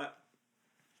that a lot?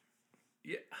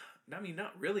 Yeah. I mean,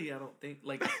 not really, I don't think.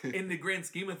 In the grand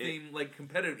scheme of things,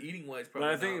 competitive eating-wise, probably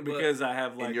But I think because I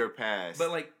have, in your past.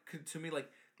 But, to me,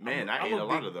 man, I ate a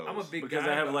lot of those. I'm a big because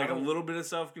guy. I have, a little bit of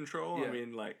self-control. Yeah. I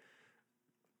mean,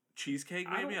 cheesecake,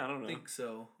 maybe? I don't know. I think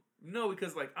so. No,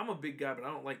 because, I'm a big guy, but I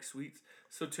don't like sweets.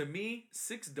 So, to me,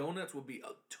 6 donuts would be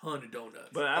a ton of donuts.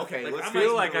 But let's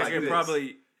feel like I could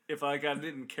probably... if like I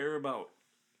didn't care about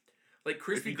like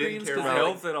Krispy didn't Kremes, care because about,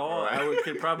 health at all, right.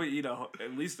 could probably eat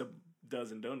at least a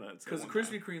dozen donuts. because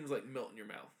Krispy Kremes like melt in your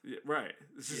mouth. Yeah, right.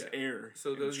 It's just air.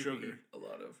 So and those you can sugar. eat a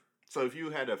lot of. So if you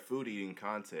had a food eating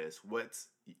contest,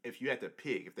 if you had to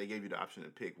pick, if they gave you the option to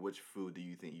pick, which food do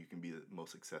you think you can be the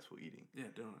most successful eating? Yeah,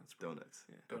 donuts. Donuts.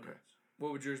 Yeah. Donuts. Okay.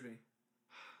 What would yours be?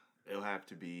 It'll have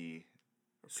to be.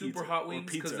 Super pizza. hot Or wings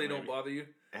pizza, because they don't maybe. bother you.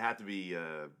 It have to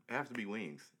be.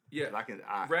 Wings. Yeah.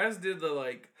 I Raz did the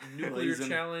like nuclear Blazing.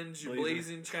 challenge,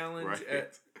 blazing challenge Right.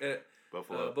 at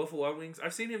Buffalo. Buffalo Wild Wings.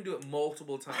 I've seen him do it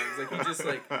multiple times. Like he's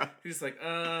just like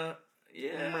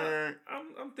yeah,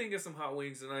 I'm thinking some hot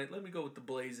wings tonight. Let me go with the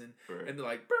blazing. Right. And they're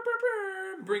like brr,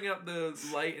 brr, brr, bring out the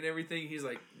light and everything. He's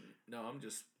like, no, I'm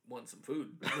just wanting some food.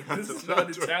 This is not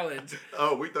a challenge.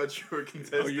 Oh, we thought you were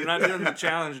contesting. Oh, you're not doing the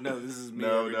challenge. No, this is me.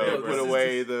 No, every no. day, No, bro. Put this is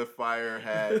away the fire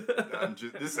hat.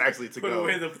 This is actually to Put go.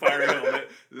 away the fire helmet.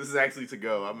 This is actually to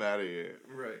go. I'm out of here.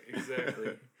 Right,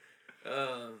 exactly.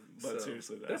 But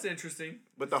seriously, though. that's interesting.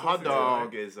 But the So hot for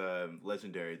dog is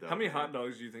legendary, though. How many hot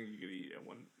dogs do you think you could eat at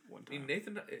one I mean, time?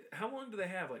 Nathan, how long do they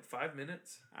have? Like 5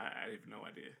 minutes? I have no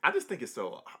idea. I just think it's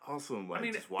so awesome. Like, I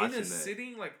mean, just in watching a that.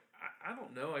 sitting, like I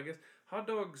don't know. I guess hot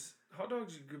dogs. You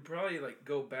could probably like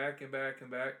go back and back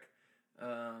and back.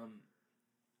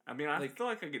 I mean, I Like- feel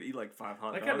like I could eat like 5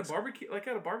 hot Like dogs.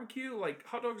 at a barbecue, like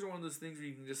hot dogs are one of those things where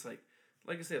you can just like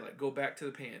I said, like go back to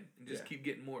the pan and just Yeah. keep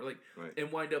getting more, like, Right.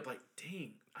 and wind up like,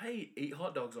 dang, I ate 8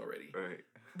 hot dogs already. Right.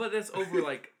 But that's over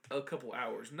like a couple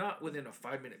hours, not within a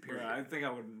 5-minute period. Bro, I think I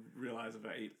would realize if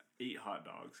I ate 8 hot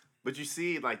dogs. But you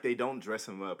see, like, they don't dress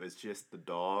them up. It's just the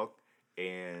dog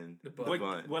and the bun.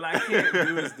 bun. What I can't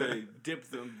do is dip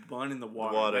the bun in the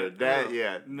water.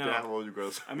 No. No. That was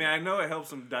gross. I mean, I know it helps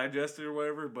them digest it or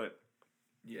whatever, but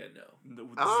Yeah, no.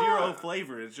 with Ah. zero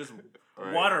flavor, it's just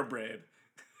Right. water bread.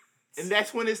 And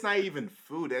that's when it's not even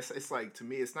food. It's like, to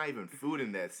me, it's not even food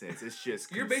in that sense. It's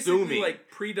just You're consuming. basically like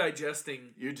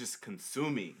pre-digesting. You're just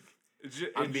consuming. It's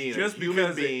being a just human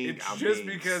because being, it's I'm just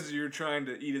being- because you're trying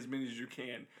to eat as many as you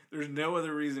can. There's no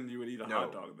other reason you would eat a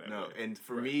hot dog that way. And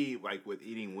for me, like with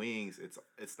eating wings,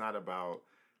 it's not about,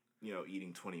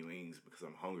 eating 20 wings because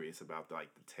I'm hungry. It's about the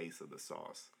taste of the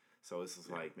sauce. So it's just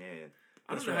like, man,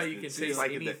 I don't know how you can it's taste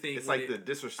like anything. it's when like the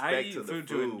disrespect I eat to the food food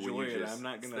to when enjoy you it. just I'm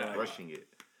not gonna, stop like, rushing it.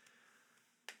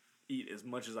 Eat as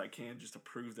much as I can just to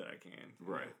prove that I can.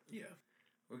 Right. Yeah,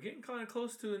 we're getting kind of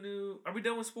close to a new. Are we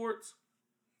done with sports?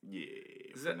 Yeah.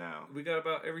 Is For that now. We got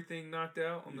about everything knocked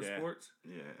out on the Yeah. sports.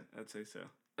 Yeah. I'd say so.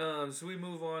 So we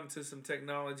move on to some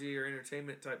technology or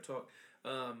entertainment type talk.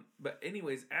 But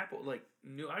anyways, Apple, like,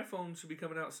 new iPhone should be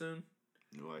coming out soon.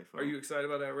 New iPhone. Are you excited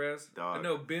about that, Raz? Dog. I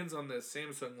know Ben's on the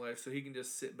Samsung life, so he can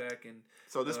just sit back and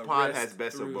So this rest pod has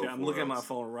best of through- both Yeah, I'm looking at my worlds.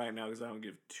 phone right now because I don't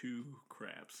give 2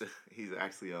 craps. He's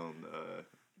actually on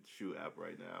Shoe app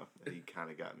right now. He kind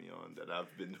of got me on that.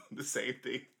 I've been doing the same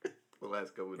thing for the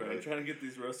last couple of Bro, I'm days. trying to get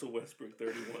these Russell Westbrook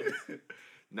 31s.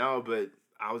 No, but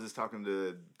I was just talking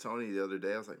to Tony the other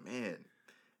day. I was like, man,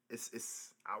 I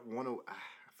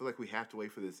feel like we have to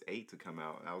wait for this 8 to come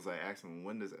out. And I was like, asking him,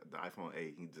 when does the iPhone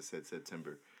 8? He just said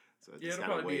September. So I Yeah, just it'll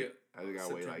gotta probably be wait. I just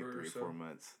gotta wait like September or 3 or so. 4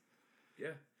 months.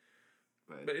 yeah.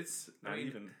 But But it's Not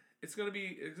even. It's gonna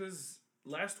be because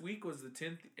last week was the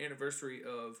 10th anniversary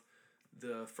of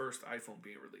the first iPhone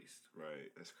being released.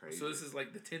 right, that's crazy. So this is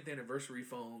like the 10th anniversary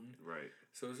phone. right.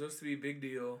 So it's supposed to be a big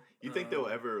deal. You think they'll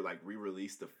ever like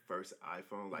re-release the first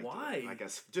iPhone? Like Why? I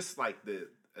guess just like the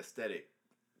aesthetic,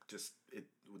 just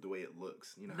the way it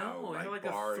looks. You know how No, it had like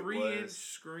bar a it 3-inch was.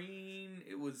 screen.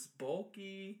 It was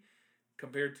bulky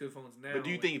compared to phones now. But do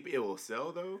you think it will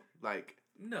sell though? Like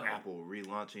no? Apple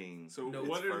relaunching So No, its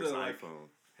what are first the like? iPhone?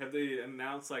 Have they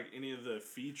announced like any of the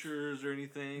features or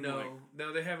anything? No, Like,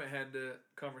 no, they haven't had the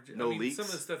conference. No I mean, leaks? Some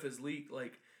of the stuff is leaked.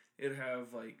 Like it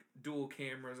have like dual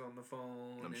cameras on the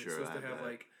phone. I'm and sure it's supposed it to had have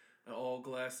that. like an all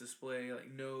glass display.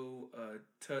 Like no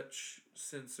touch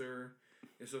sensor.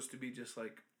 It's supposed to be just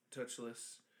like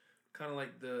touchless, kind of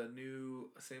like the new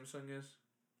Samsung is,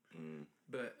 Mm.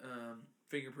 but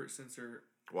fingerprint sensor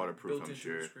Waterproof, built I'm into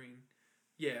sure. the screen.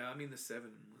 Yeah, I mean the 7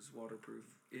 was waterproof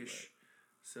ish.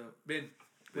 So Ben,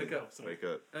 wake up. so- Wake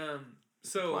up.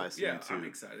 So applies to yeah, you, too. I'm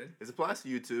excited. It applies to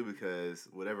you too because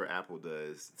whatever Apple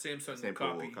does, Samsung same will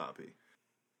copy. will copy.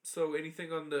 So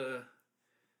anything on the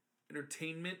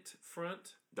entertainment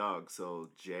front? Dog. So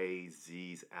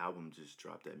Jay-Z's album just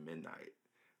dropped at midnight,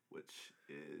 which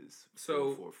is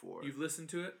So 444. you've listened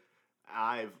to it?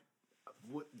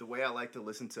 The way I like to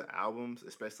listen to albums,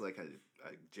 especially like a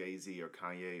Jay-Z or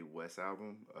Kanye West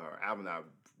album or album that I'm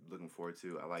looking forward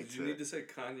to. I like Did you need to say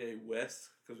Kanye West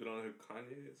because we don't know who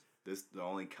Kanye is? This the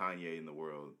only Kanye in the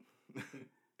world.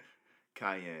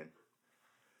 Cayenne.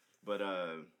 But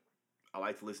I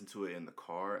like to listen to it in the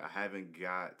car. I haven't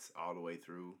got all the way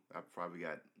through. I've probably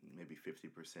got maybe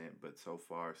 50%, but so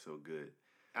far so good.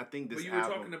 I think this. But you were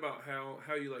talking about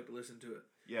how you like to listen to it.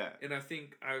 Yeah. And I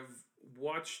think I've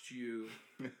watched you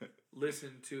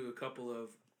listen to a couple of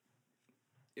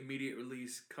immediate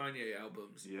release Kanye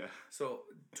albums. Yeah. So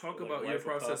talk Like about your Life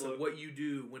process Republic? of what you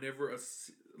do whenever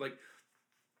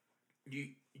do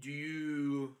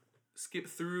you skip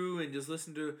through and just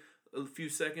listen to a few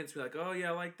seconds, be like, oh yeah,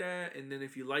 I like that, and then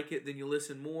if you like it, then you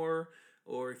listen more,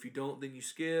 or if you don't, then you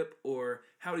skip, or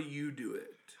how do you do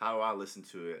it? How do I listen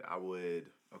to it?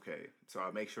 So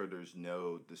I make sure there's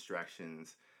no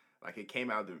distractions. Like, it came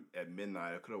out at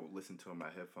midnight. I could have listened to it on my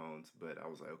headphones, but I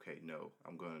was like, okay, no,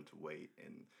 I'm going to wait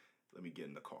and let me get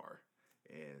in the car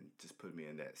and just put me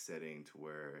in that setting to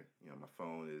where, my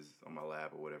phone is on my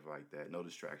lap or whatever like that. No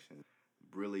distractions.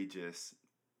 Really just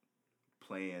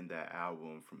playing that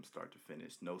album from start to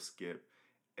finish. No skip.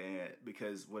 And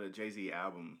because with a Jay-Z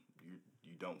album,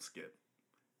 you don't skip.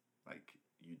 Like,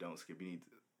 you don't skip.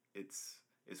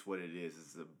 It's what it is.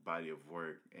 It's a body of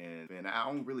work. And I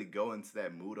don't really go into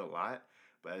that mood a lot,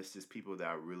 but it's just people that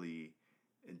I really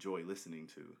enjoy listening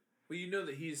to. Well, you know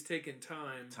that he's taken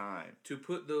time to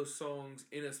put those songs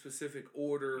in a specific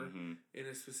order, in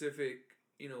a specific,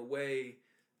 way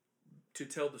to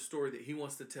tell the story that he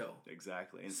wants to tell.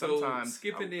 Exactly. And so sometimes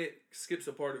skipping it skips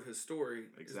a part of his story.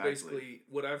 Exactly. Is basically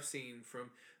what I've seen from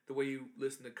the way you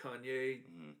listen to Kanye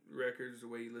records, the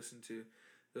way you listen to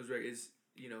those records,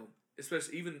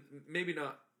 especially even maybe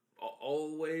not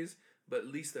always, but at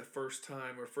least the first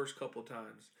time or first couple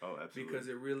times. Oh, absolutely. Because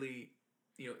it really,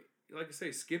 like I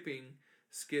say, skipping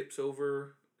skips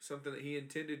over something that he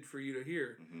intended for you to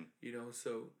hear.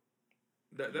 So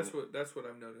that's what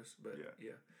I've noticed. But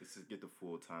yeah. It's to get the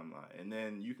full timeline, and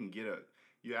then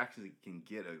you actually can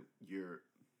get your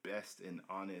best and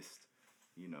honest,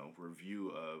 review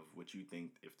of what you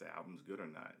think if the album's good or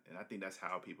not. And I think that's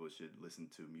how people should listen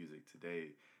to music today.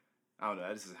 I don't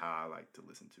know. This is how I like to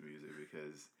listen to music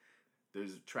because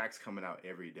there's tracks coming out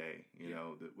every day.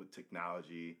 With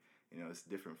technology, it's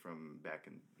different from back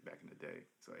in the day.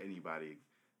 So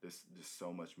there's just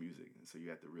so much music, and so you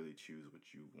have to really choose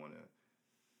what you want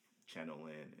to channel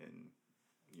in and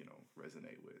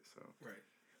resonate with. So right.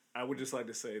 I would just like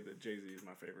to say that Jay-Z is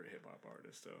my favorite hip hop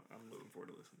artist, so I'm looking forward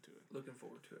to listening to it. Looking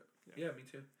forward to it. Yeah, me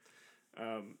too.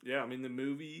 I mean the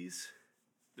movies.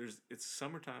 It's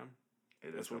summertime.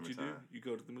 That's what you do. You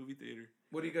go to the movie theater.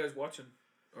 What are you guys watching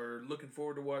or looking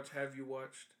forward to watch? Have you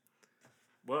watched?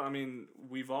 Well, I mean,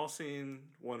 we've all seen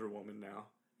Wonder Woman now.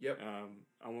 Yep.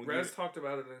 Raz talked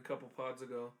about it in a couple pods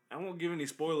ago. I won't give any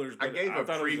spoilers. But I gave a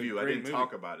preview. I didn't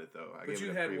talk about it though. But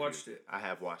you had watched it. I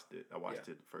have watched it. I watched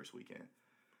it the first weekend,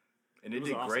 and it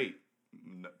did awesome. Great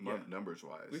numbers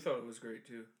wise. We thought it was great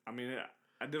too. I mean,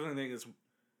 I definitely think it's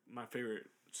my favorite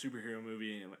superhero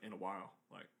movie in a while,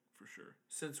 like for sure.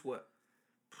 Since what?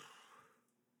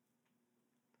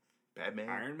 Batman,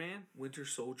 Iron Man, Winter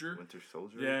Soldier.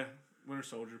 Yeah. Winter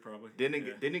Soldier, probably. Didn't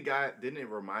it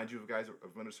remind you of guys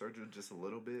of Winter Soldier just a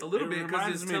little bit? A little bit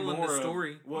because it's telling the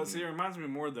story. See, it reminds me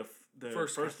more of the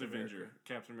first Avenger,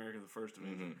 Captain America, the first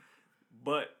Avenger,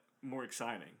 but more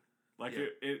exciting. Like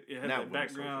it had that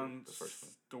background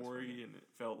story, and it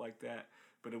felt like that,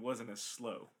 but it wasn't as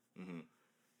slow.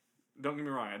 Don't get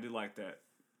me wrong, I did like that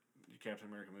Captain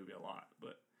America movie a lot,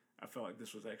 but I felt like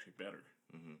this was actually better.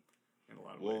 In a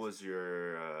lot of ways. What was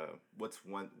your what's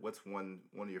one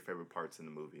of your favorite parts in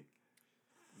the movie?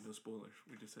 No spoilers.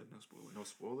 We just said no spoilers. No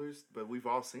spoilers, but we've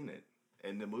all seen it,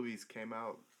 and the movies came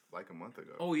out like a month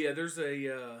ago. Oh yeah, there's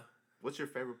a. What's your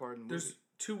favorite part in the movie?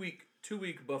 There's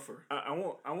 2-week buffer. I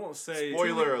won't say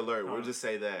spoiler alert. We'll just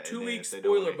say that 2 week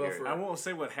spoiler buffer. I won't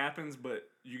say what happens, but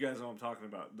you guys know what I'm talking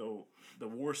about. The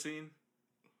war scene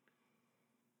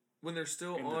when they're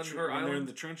still on her island. They're in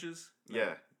the trenches.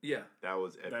 Yeah. That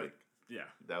was epic.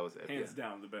 That was epic. Hands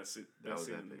down the best scene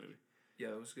in the movie. Yeah,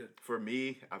 that was good. For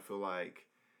me, I feel like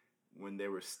when they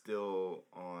were still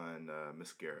on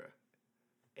Mascara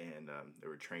and they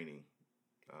were training,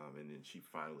 and then she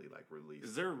finally released.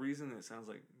 Is there a reason that it sounds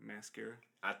like Mascara?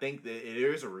 I think that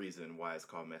there is a reason why it's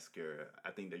called Mascara.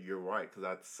 I think that you're right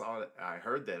because I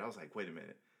heard that. I was like, wait a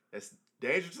minute, that's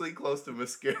dangerously close to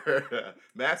Mascara.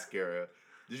 Mascara.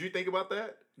 Did you think about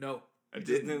that? No. I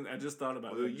just thought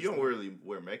about it. You don't really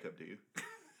wear makeup, do you?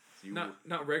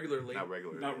 Not regularly. Not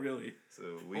regularly. Not really. So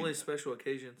only special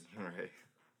occasions. Right.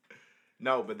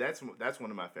 No, but that's one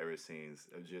of my favorite scenes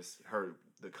of just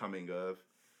the coming of,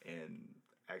 and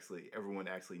everyone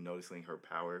noticing her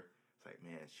power. It's like,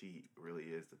 man, she really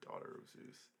is the daughter of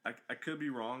Zeus. I could be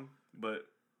wrong, but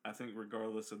I think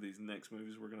regardless of these next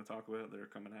movies we're going to talk about that are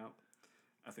coming out,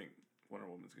 I think Wonder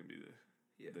Woman's going to be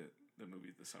the movie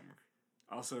of the summer.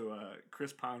 Also,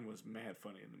 Chris Pine was mad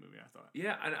funny in the movie, I thought.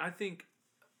 Yeah, and I think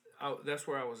that's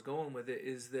where I was going with it,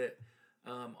 is that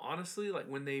honestly, like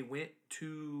when they went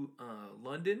to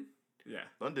London. Yeah.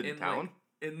 London town.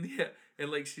 And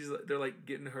like they're like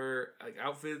getting her like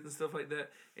outfit and stuff like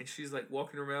that, and she's like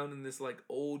walking around in this like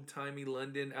old timey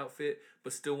London outfit,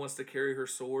 but still wants to carry her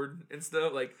sword and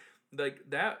stuff. Like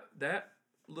that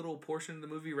little portion of the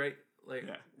movie, right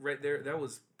there, that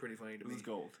was pretty funny to me. It's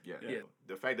gold. Yeah.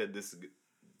 The fact that this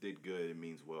did good, it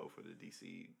means well for the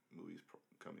DC movies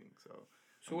coming. So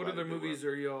what other movies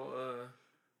are y'all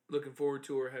looking forward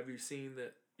to, or have you seen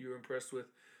that you were impressed with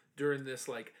during this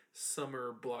like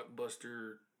summer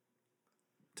blockbuster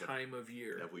time of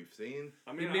year that we've seen?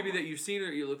 I mean, maybe that you've seen or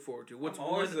you look forward to. What's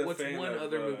one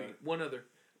other movie? One other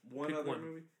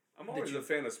movie. I'm always a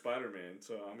fan of Spider-Man,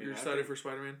 so I mean, you're excited for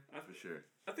Spider-Man? For sure.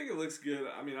 I think it looks good.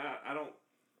 I mean, I don't.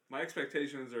 My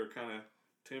expectations are kind of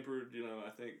tempered. You know, I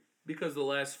think because the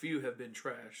last few have been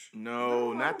trash.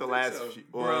 No, not the last few.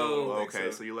 Bro,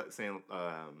 okay, so you're saying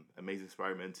Amazing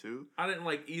Spider-Man 2? I didn't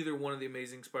like either one of the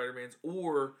Amazing Spider-Mans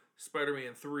or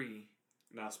Spider-Man 3.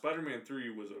 Now, Spider-Man 3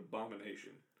 was an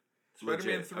abomination.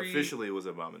 Spider-Man 3 officially was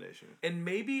an abomination. And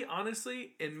maybe,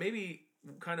 honestly,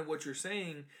 kind of what you're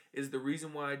saying is the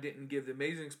reason why I didn't give the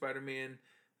Amazing Spider-Man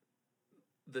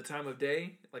the time of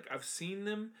day. Like, I've seen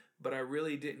them, but I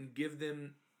really didn't give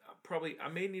them. I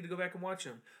may need to go back and watch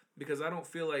them because I don't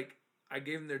feel like I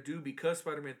gave them their due because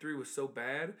Spider-Man 3 was so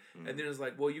bad. And then it's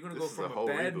like, well, you're going to go from a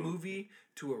bad movie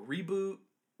to a reboot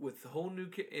with the whole new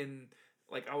kid. And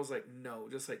like, I was like, no,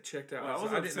 just like checked out. Well, I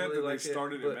was upset really that they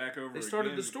started it back over. They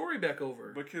started the story back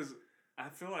over because I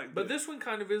feel like. But this one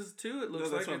kind of is too. It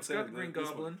looks like it's got the Green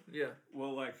Goblin. Yeah.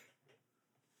 Well, like,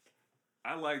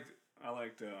 I liked.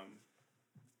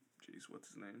 Jeez, what's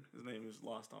his name? His name is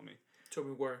lost on me. Tobey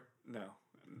Maguire. No,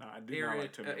 I did not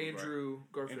like Tobey Maguire. Andrew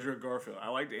Garfield. Andrew Garfield. I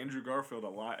liked Andrew Garfield a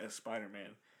lot as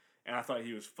Spider-Man, and I thought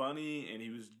he was funny and he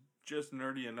was just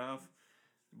nerdy enough,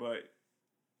 but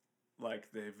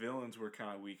like the villains were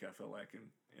kind of weak. I felt like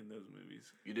in those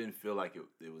movies. You didn't feel like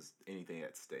it was anything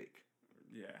at stake.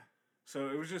 Yeah. So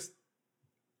it was just,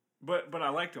 but I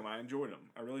liked him. I enjoyed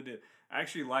him. I really did. I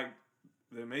actually liked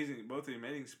both the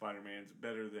Amazing Spider-Mans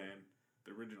better than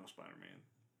the original Spider-Man.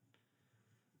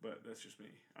 But that's just me.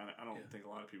 I don't think a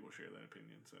lot of people share that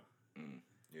opinion. So.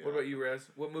 Yeah. What about you,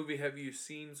 Raz? What movie have you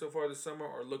seen so far this summer,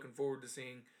 or looking forward to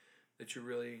seeing that you're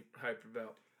really hyped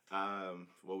about?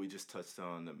 Well, we just touched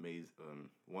on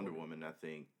Wonder Woman. I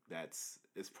think it's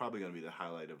probably going to be the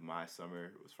highlight of my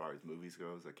summer as far as movies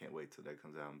goes. I can't wait till that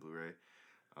comes out on Blu-ray.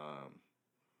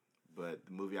 But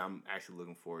the movie I'm actually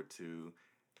looking forward to,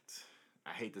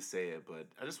 I hate to say it, but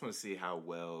I just want to see how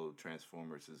well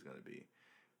Transformers is going to be.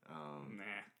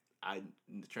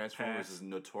 Transformers is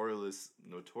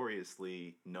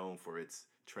notoriously known for its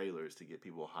trailers to get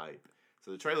people hype.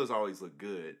 So the trailers always look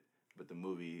good, but the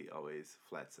movie always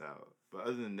flats out. But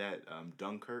other than that,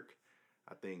 Dunkirk,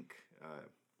 I think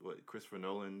Christopher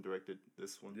Nolan directed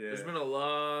this one. Yeah. There's been a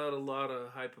lot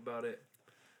of hype about it.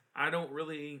 I'm not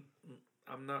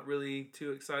really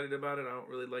too excited about it. I don't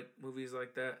really like movies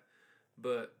like that,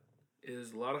 but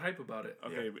there's a lot of hype about it.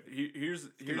 Okay, but here's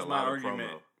my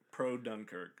argument pro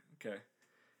Dunkirk. Okay,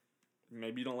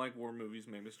 maybe you don't like war movies.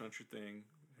 Maybe it's not your thing.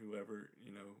 Whoever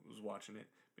was watching it,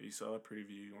 but you saw a preview.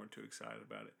 You weren't too excited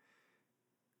about it.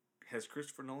 Has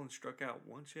Christopher Nolan struck out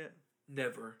once yet?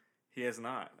 Never. He has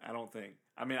not. I don't think.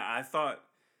 I mean, I thought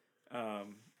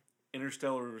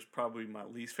Interstellar was probably my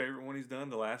least favorite one he's done,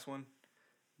 the last one,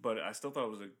 but I still thought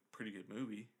it was a pretty good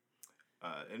movie.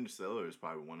 Interstellar is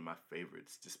probably one of my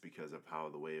favorites, just because of how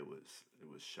the way it was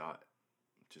shot.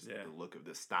 Just the look of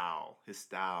the style. His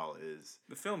style is...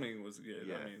 The filming was good.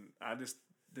 Yeah. I mean, I just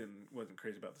wasn't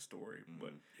crazy about the story. Mm-hmm.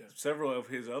 But several of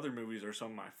his other movies are some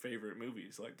of my favorite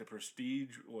movies. Like The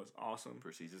Prestige was awesome.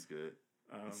 Prestige is good.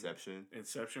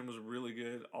 Inception was really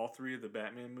good. All three of the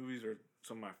Batman movies are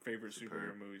some of my favorite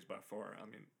superhero movies by far. I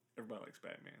mean, everybody likes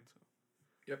Batman. So.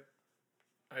 Yep.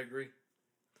 I agree.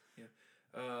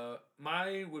 Yeah.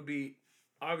 Mine would be...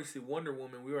 Obviously, Wonder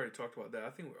Woman, we already talked about that.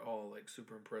 I think we're all, like,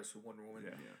 super impressed with Wonder Woman.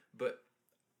 Yeah. But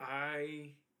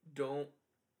I don't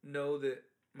know that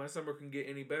my summer can get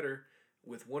any better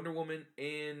with Wonder Woman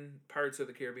and Pirates of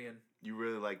the Caribbean. You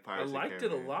really like Pirates of the Caribbean? I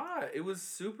liked it a lot. It was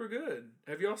super good.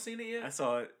 Have y'all seen it yet? I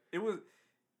saw it. It was...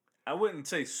 I wouldn't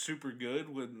say super good,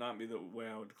 would not be the way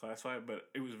I would classify it,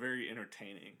 but it was very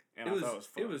entertaining. And I thought it was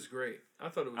fun. It was great. I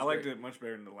thought it was I liked it much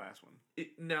better than the last one.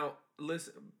 Now,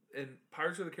 listen, in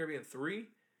Pirates of the Caribbean 3,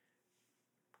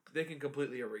 they can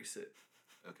completely erase it.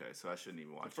 Okay, so I shouldn't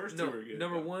even watch The first it. two No, are good.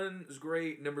 number though. 1 is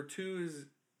great. Number 2 is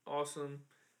awesome,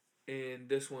 and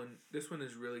this one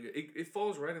is really good. It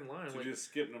falls right in line. So like just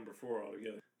skip number 4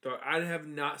 altogether. dog, I have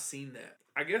not seen that.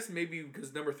 I guess maybe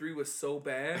because number 3 was so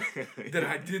bad that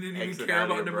I didn't even Exit care out of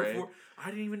about your number brain. 4. I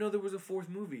didn't even know there was a 4th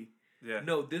movie. Yeah.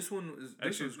 No, this one was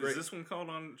Actually, was great. is this one called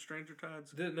On Stranger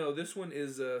Tides? No, this one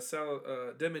is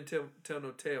Dem and Tell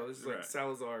No Tale. This is like Right.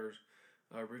 Salazar's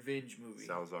revenge movie.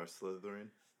 Salazar Slytherin?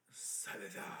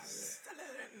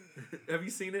 Have you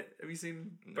seen it? Have you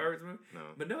seen Pirates movie? No.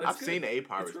 But no, it's I've good. seen a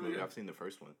Pirates really movie. good. I've seen the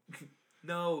first one.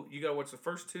 No, you gotta watch the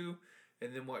first 2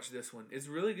 and then watch this one. It's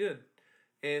really good.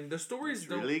 And the stories It's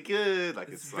don't really good. Like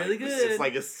It's it's really like, good. It's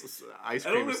like it's ice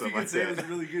I cream don't know or if you something can like say that. it was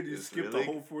really good. You It's skipped really-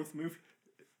 the whole 4th movie.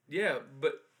 Yeah,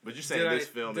 but But you're saying this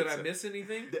film. did I it's a- miss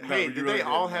anything? Hey, No, you did really they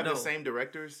all didn't. have No. the same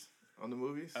directors on the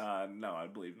movies? No, I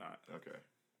believe not. Okay.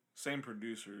 Same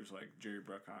producers like Jerry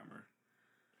Bruckheimer,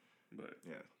 but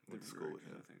Yeah. Went to different school with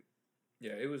directors, him. I think.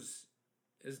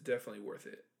 Yeah, it's definitely worth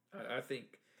it. I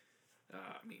think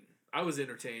I mean, I was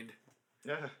entertained.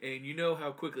 Yeah. And you know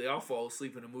how quickly I'll fall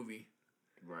asleep in a movie.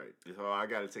 Right. So I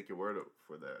got to take your word up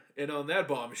for that. And on that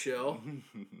bombshell,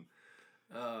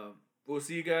 we'll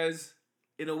see you guys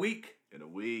in a week. In a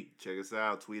week, check us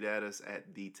out. Tweet at us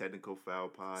at The Technical Foul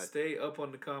Pod. Stay up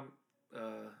on the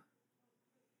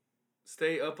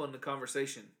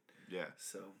conversation. Yeah.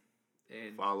 So,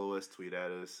 and Follow us. Tweet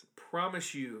at us.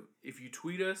 promise you, if you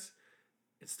tweet us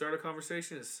and start a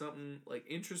conversation, it's something like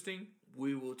interesting,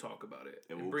 we will talk about it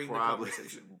And and we'll bring the probably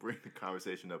conversation. bring the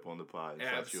conversation up on the pod and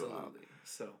shout you out Absolutely.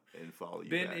 So, and follow you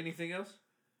Ben, back. anything else?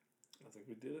 I think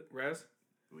we did it. Raz?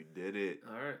 We did it.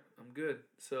 All right, I'm good.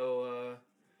 So,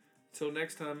 till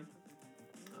next time,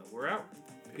 we're out.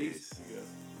 Peace.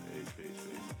 Peace. Peace.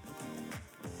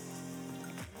 Peace.